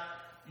cannot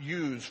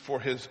use for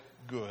his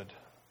good.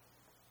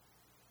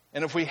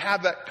 And if we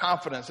have that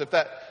confidence, if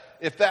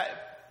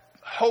that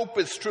hope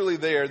is truly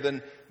there,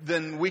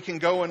 then we can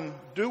go and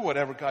do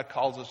whatever God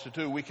calls us to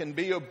do. We can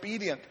be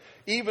obedient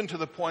even to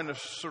the point of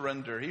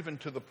surrender, even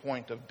to the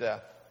point of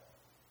death.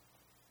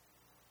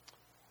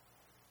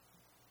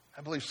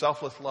 I believe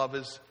selfless love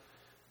is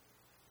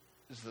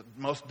the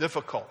most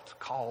difficult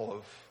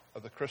call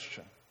of the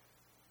Christian.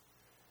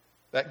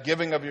 That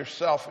giving of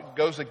yourself, it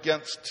goes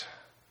against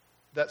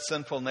that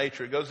sinful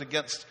nature. It goes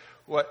against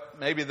what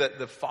maybe the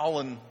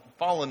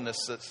fallenness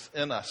that's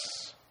in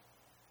us.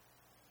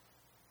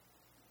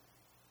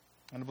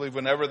 And I believe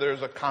whenever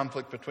there's a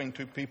conflict between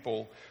two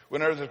people,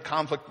 whenever there's a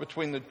conflict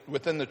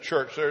within the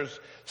church, there's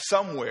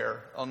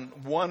somewhere on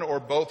one or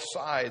both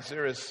sides,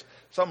 there is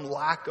some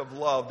lack of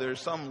love. There's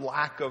some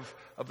lack of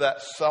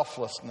that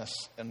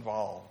selflessness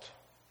involved.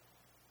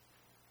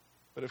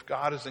 But if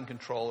God is in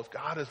control, if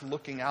God is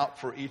looking out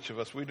for each of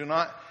us, we do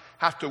not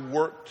have to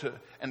work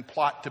and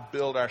plot to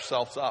build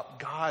ourselves up.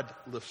 God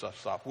lifts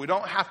us up. We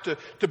don't have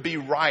to be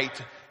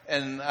right,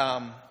 and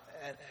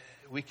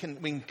we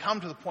can come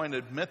to the point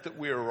and admit that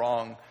we are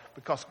wrong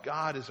because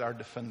God is our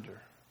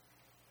defender.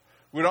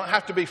 We don't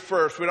have to be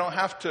first. We don't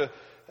have to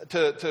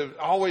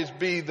always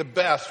be the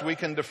best. We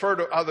can defer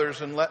to others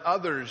and let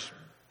others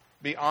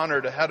be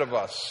honored ahead of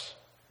us.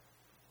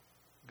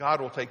 God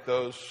will take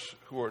those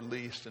who are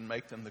least and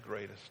make them the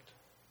greatest.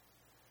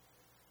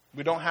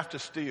 We don't have to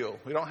steal.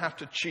 We don't have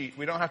to cheat.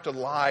 We don't have to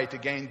lie to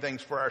gain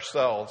things for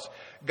ourselves.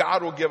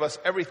 God will give us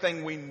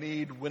everything we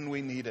need when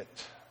we need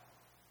it.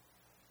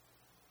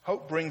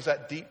 Hope brings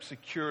that deep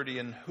security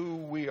in who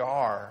we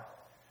are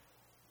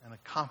and a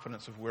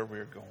confidence of where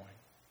we're going.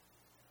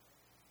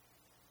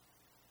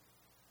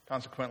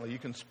 Consequently, you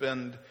can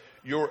spend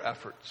your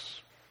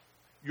efforts,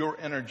 your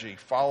energy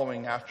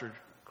following after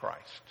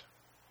Christ.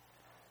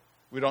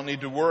 We don't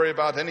need to worry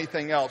about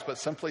anything else, but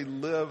simply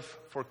live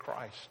for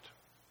Christ.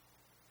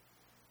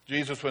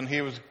 Jesus, when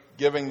he was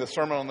giving the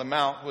Sermon on the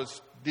Mount,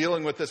 was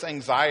dealing with this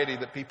anxiety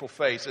that people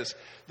face,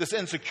 this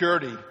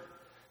insecurity. He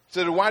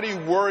said, why do you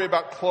worry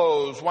about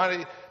clothes?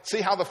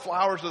 See how the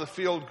flowers of the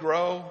field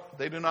grow?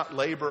 They do not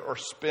labor or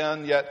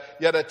spin. Yet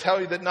I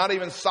tell you that not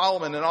even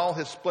Solomon in all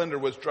his splendor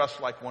was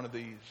dressed like one of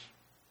these.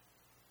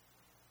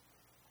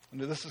 And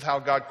this is how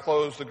God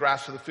clothes the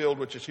grass of the field,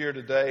 which is here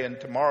today and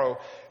tomorrow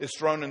is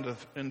thrown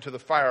into the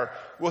fire.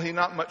 Will he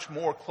not much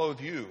more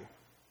clothe you,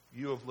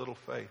 you of little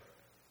faith?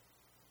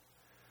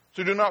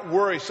 So do not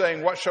worry,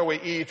 saying, what shall we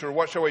eat, or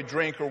what shall we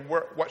drink, or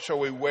what shall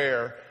we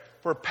wear?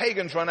 For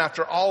pagans run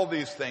after all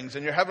these things,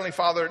 and your heavenly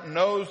Father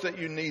knows that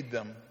you need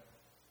them.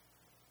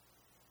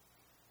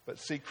 But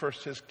seek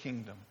first his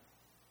kingdom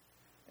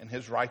and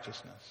his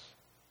righteousness,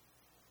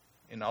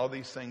 and all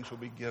these things will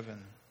be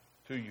given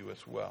to you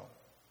as well.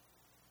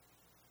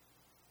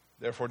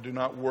 Therefore, do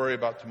not worry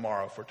about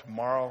tomorrow, for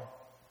tomorrow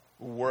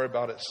will worry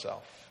about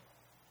itself.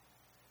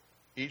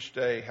 Each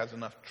day has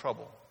enough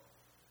trouble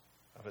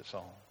of its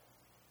own.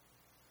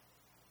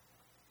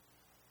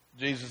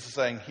 Jesus is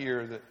saying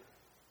here that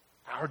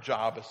our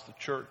job as the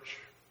church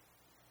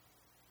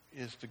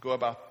is to go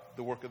about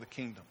the work of the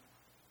kingdom.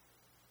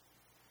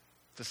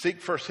 To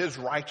seek first his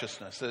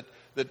righteousness.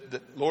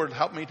 That Lord,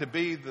 help me to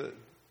be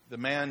the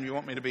man you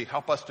want me to be.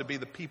 Help us to be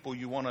the people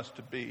you want us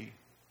to be.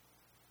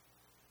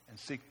 And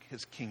seek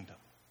his kingdom.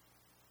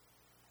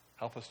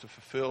 Help us to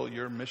fulfill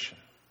your mission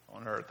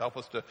on earth. Help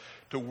us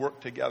to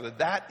work together.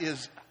 That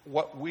is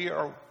what we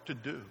are to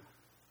do.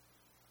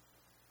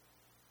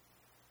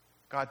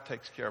 God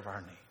takes care of our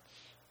needs.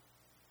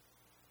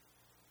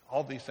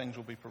 All these things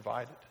will be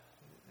provided.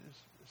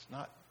 It's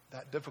not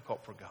that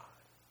difficult for God.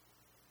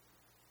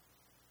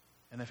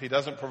 And if he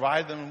doesn't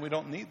provide them, we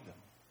don't need them.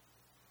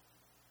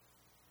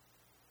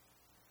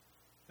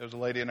 There's a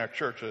lady in our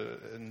church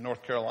in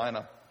North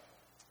Carolina,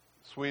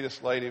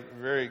 sweetest lady,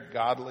 very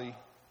godly.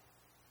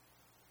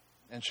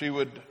 And she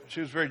was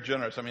very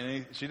generous. I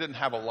mean, she didn't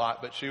have a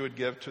lot, but she would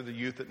give to the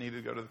youth that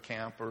needed to go to the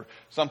camp, or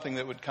something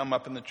that would come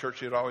up in the church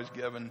she would always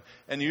give.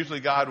 And usually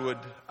God would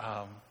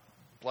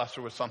bless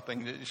her with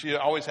something. She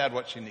always had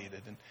what she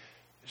needed. And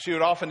she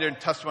would often during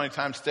testimony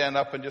time stand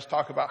up and just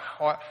talk about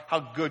how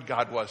good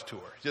God was to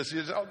her. Just,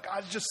 oh,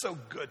 God's just so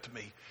good to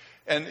me.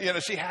 And,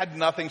 she had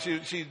nothing.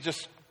 She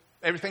just,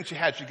 everything she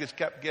had, she just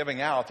kept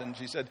giving out. And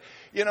she said,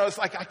 it's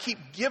like I keep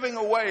giving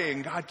away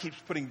and God keeps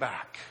putting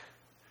back.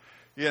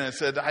 It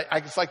said,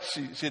 it's like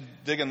she'd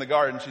dig in the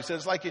garden. She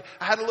says, like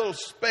I had a little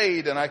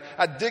spade and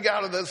I dig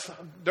out of this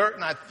dirt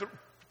and I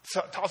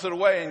toss it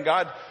away, and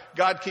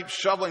God keeps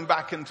shoveling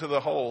back into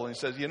the hole. And he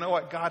says, you know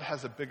what? God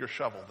has a bigger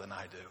shovel than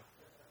I do.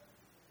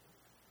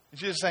 And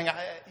she's just saying,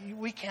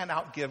 we can't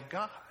outgive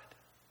God.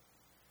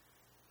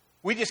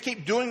 We just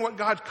keep doing what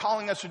God's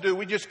calling us to do.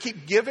 We just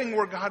keep giving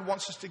where God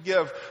wants us to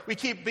give. We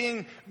keep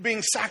being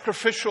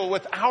sacrificial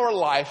with our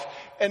life,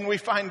 and we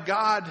find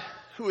God,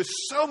 who is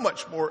so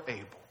much more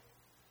able,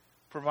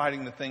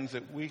 providing the things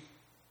that we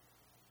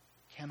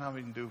cannot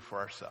even do for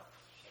ourselves.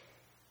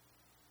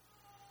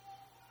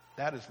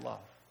 That is love.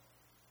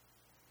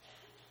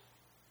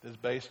 It is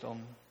based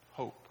on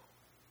hope.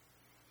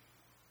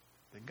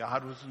 That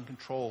God was in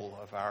control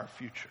of our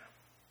future.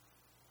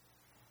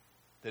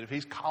 That if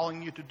he's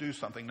calling you to do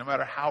something, no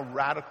matter how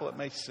radical it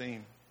may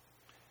seem,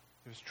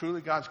 if it's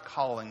truly God's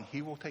calling,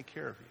 he will take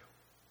care of you.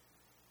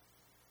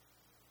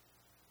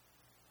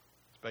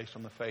 It's based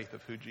on the faith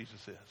of who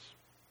Jesus is.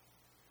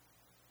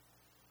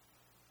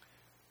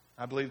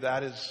 I believe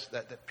that is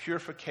that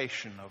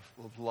purification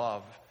of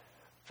love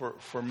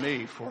for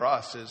me, for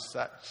us, is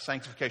that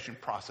sanctification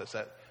process,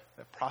 that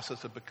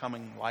process of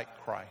becoming like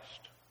Christ.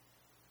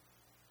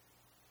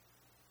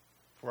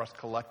 For us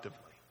collectively,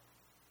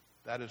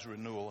 that is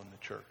renewal in the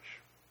church.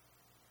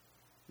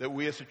 That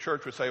we as a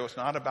church would say, it's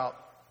not about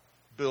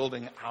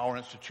building our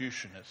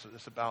institution.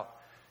 It's about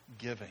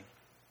giving,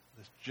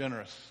 this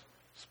generous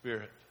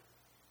spirit.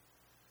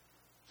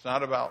 It's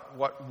not about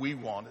what we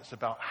want. It's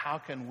about how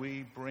can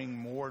we bring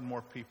more and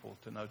more people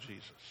to know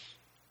Jesus.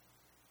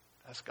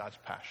 That's God's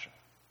passion.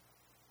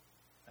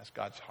 That's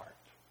God's heart.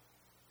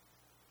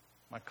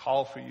 My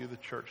call for you, the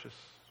church,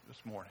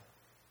 this morning,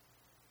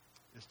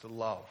 is to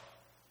love.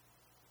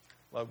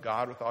 Love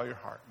God with all your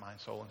heart, mind,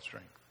 soul, and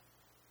strength.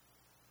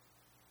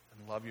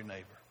 And love your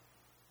neighbor.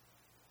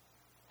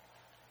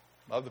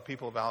 Love the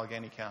people of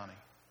Allegheny County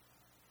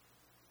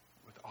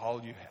with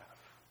all you have.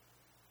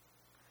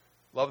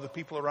 Love the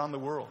people around the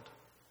world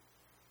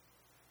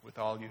with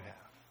all you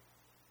have.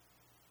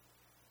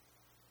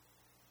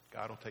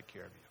 God will take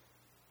care of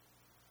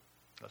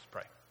you. Let's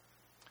pray.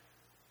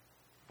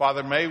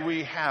 Father, may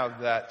we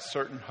have that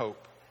certain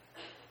hope.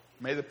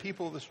 May the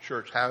people of this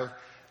church have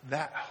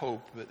that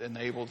hope that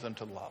enables them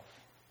to love.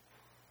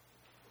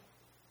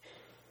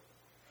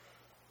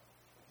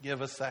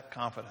 Give us that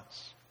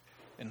confidence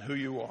in who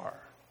you are.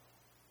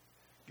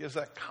 Give us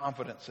that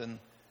confidence in,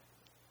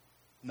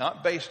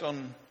 not based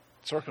on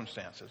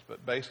circumstances,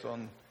 but based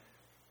on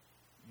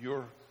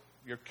your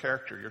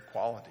character, your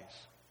qualities.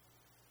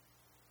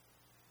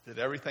 That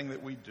everything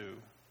that we do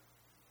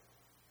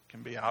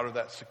can be out of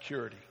that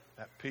security,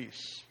 that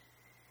peace,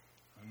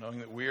 and knowing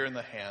that we are in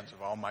the hands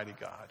of Almighty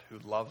God, who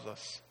loves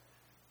us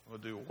and will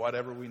do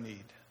whatever we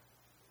need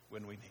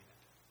when we need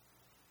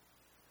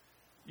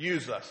it.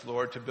 use us,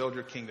 Lord, to build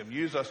your kingdom.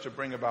 Use us to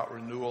bring about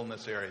renewal in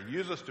this area.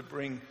 Use us to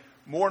bring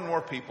more and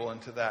more people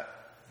into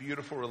that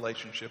beautiful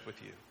relationship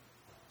with you,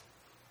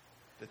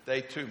 that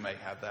they too may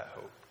have that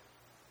hope.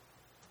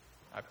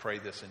 I pray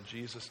this in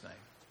Jesus'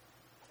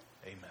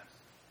 name. Amen.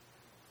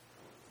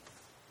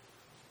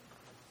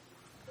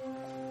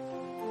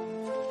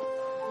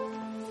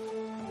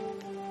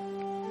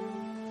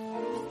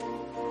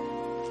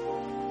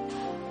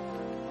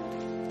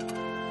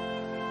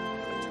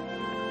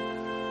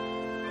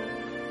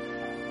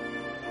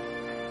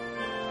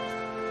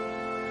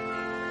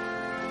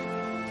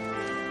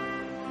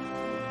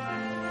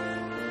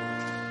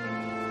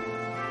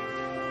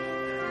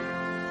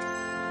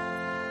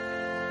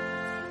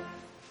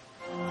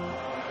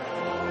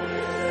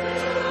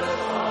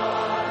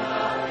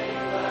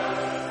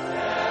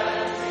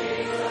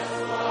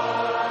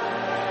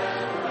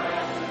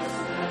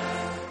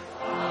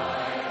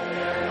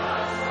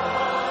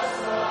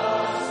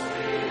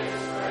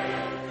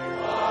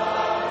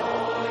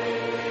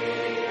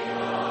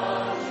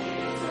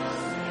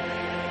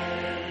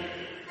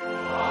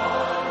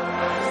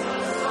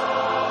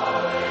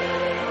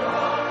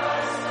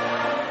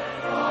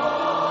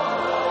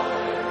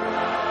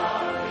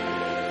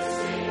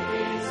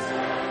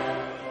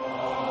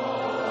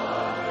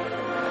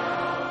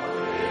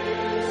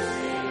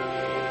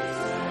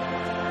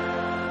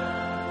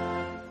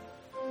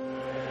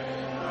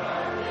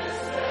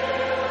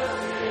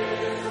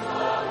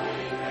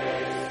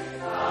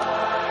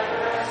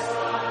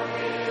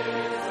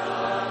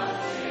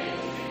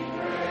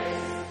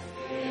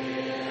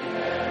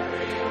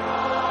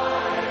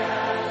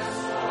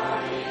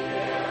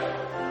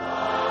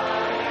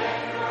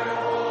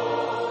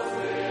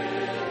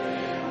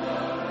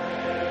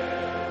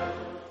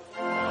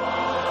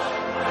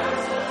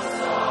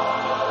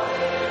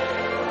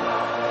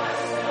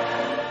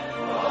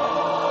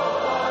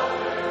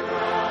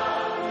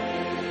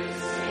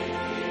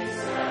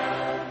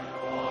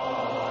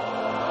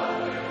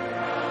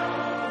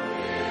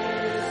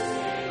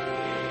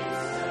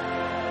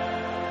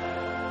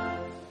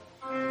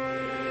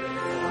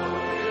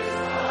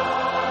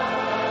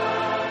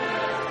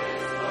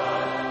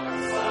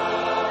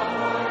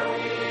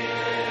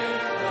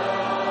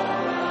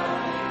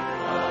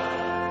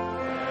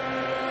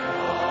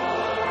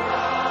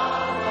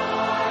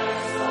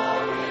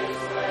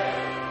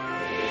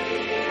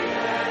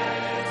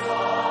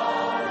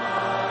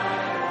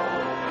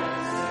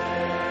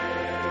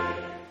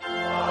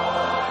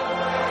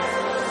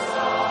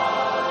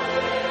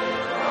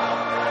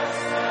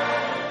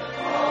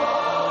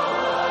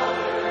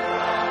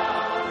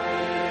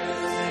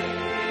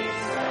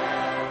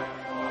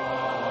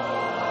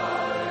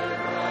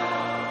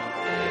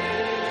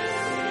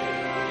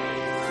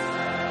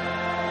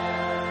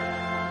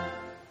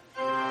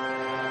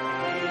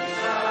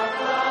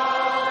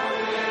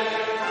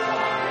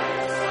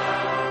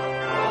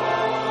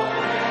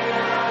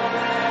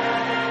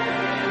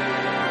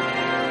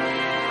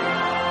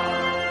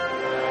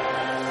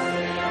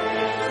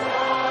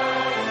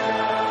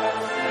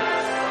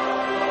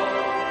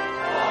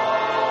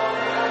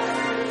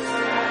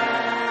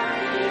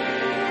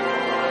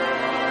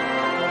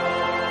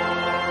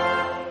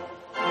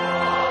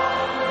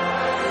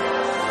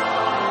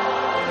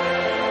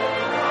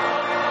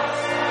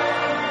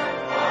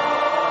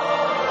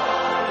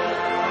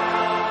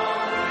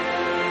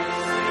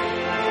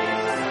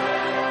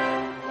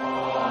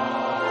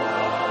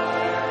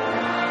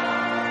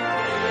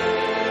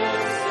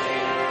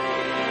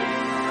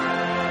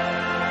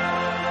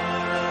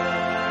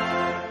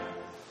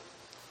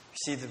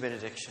 Receive the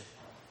benediction.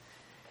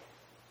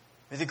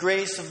 May the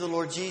grace of the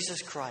Lord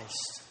Jesus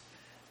Christ,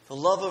 the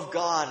love of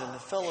God, and the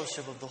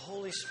fellowship of the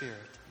Holy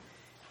Spirit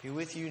be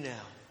with you now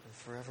and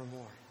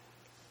forevermore.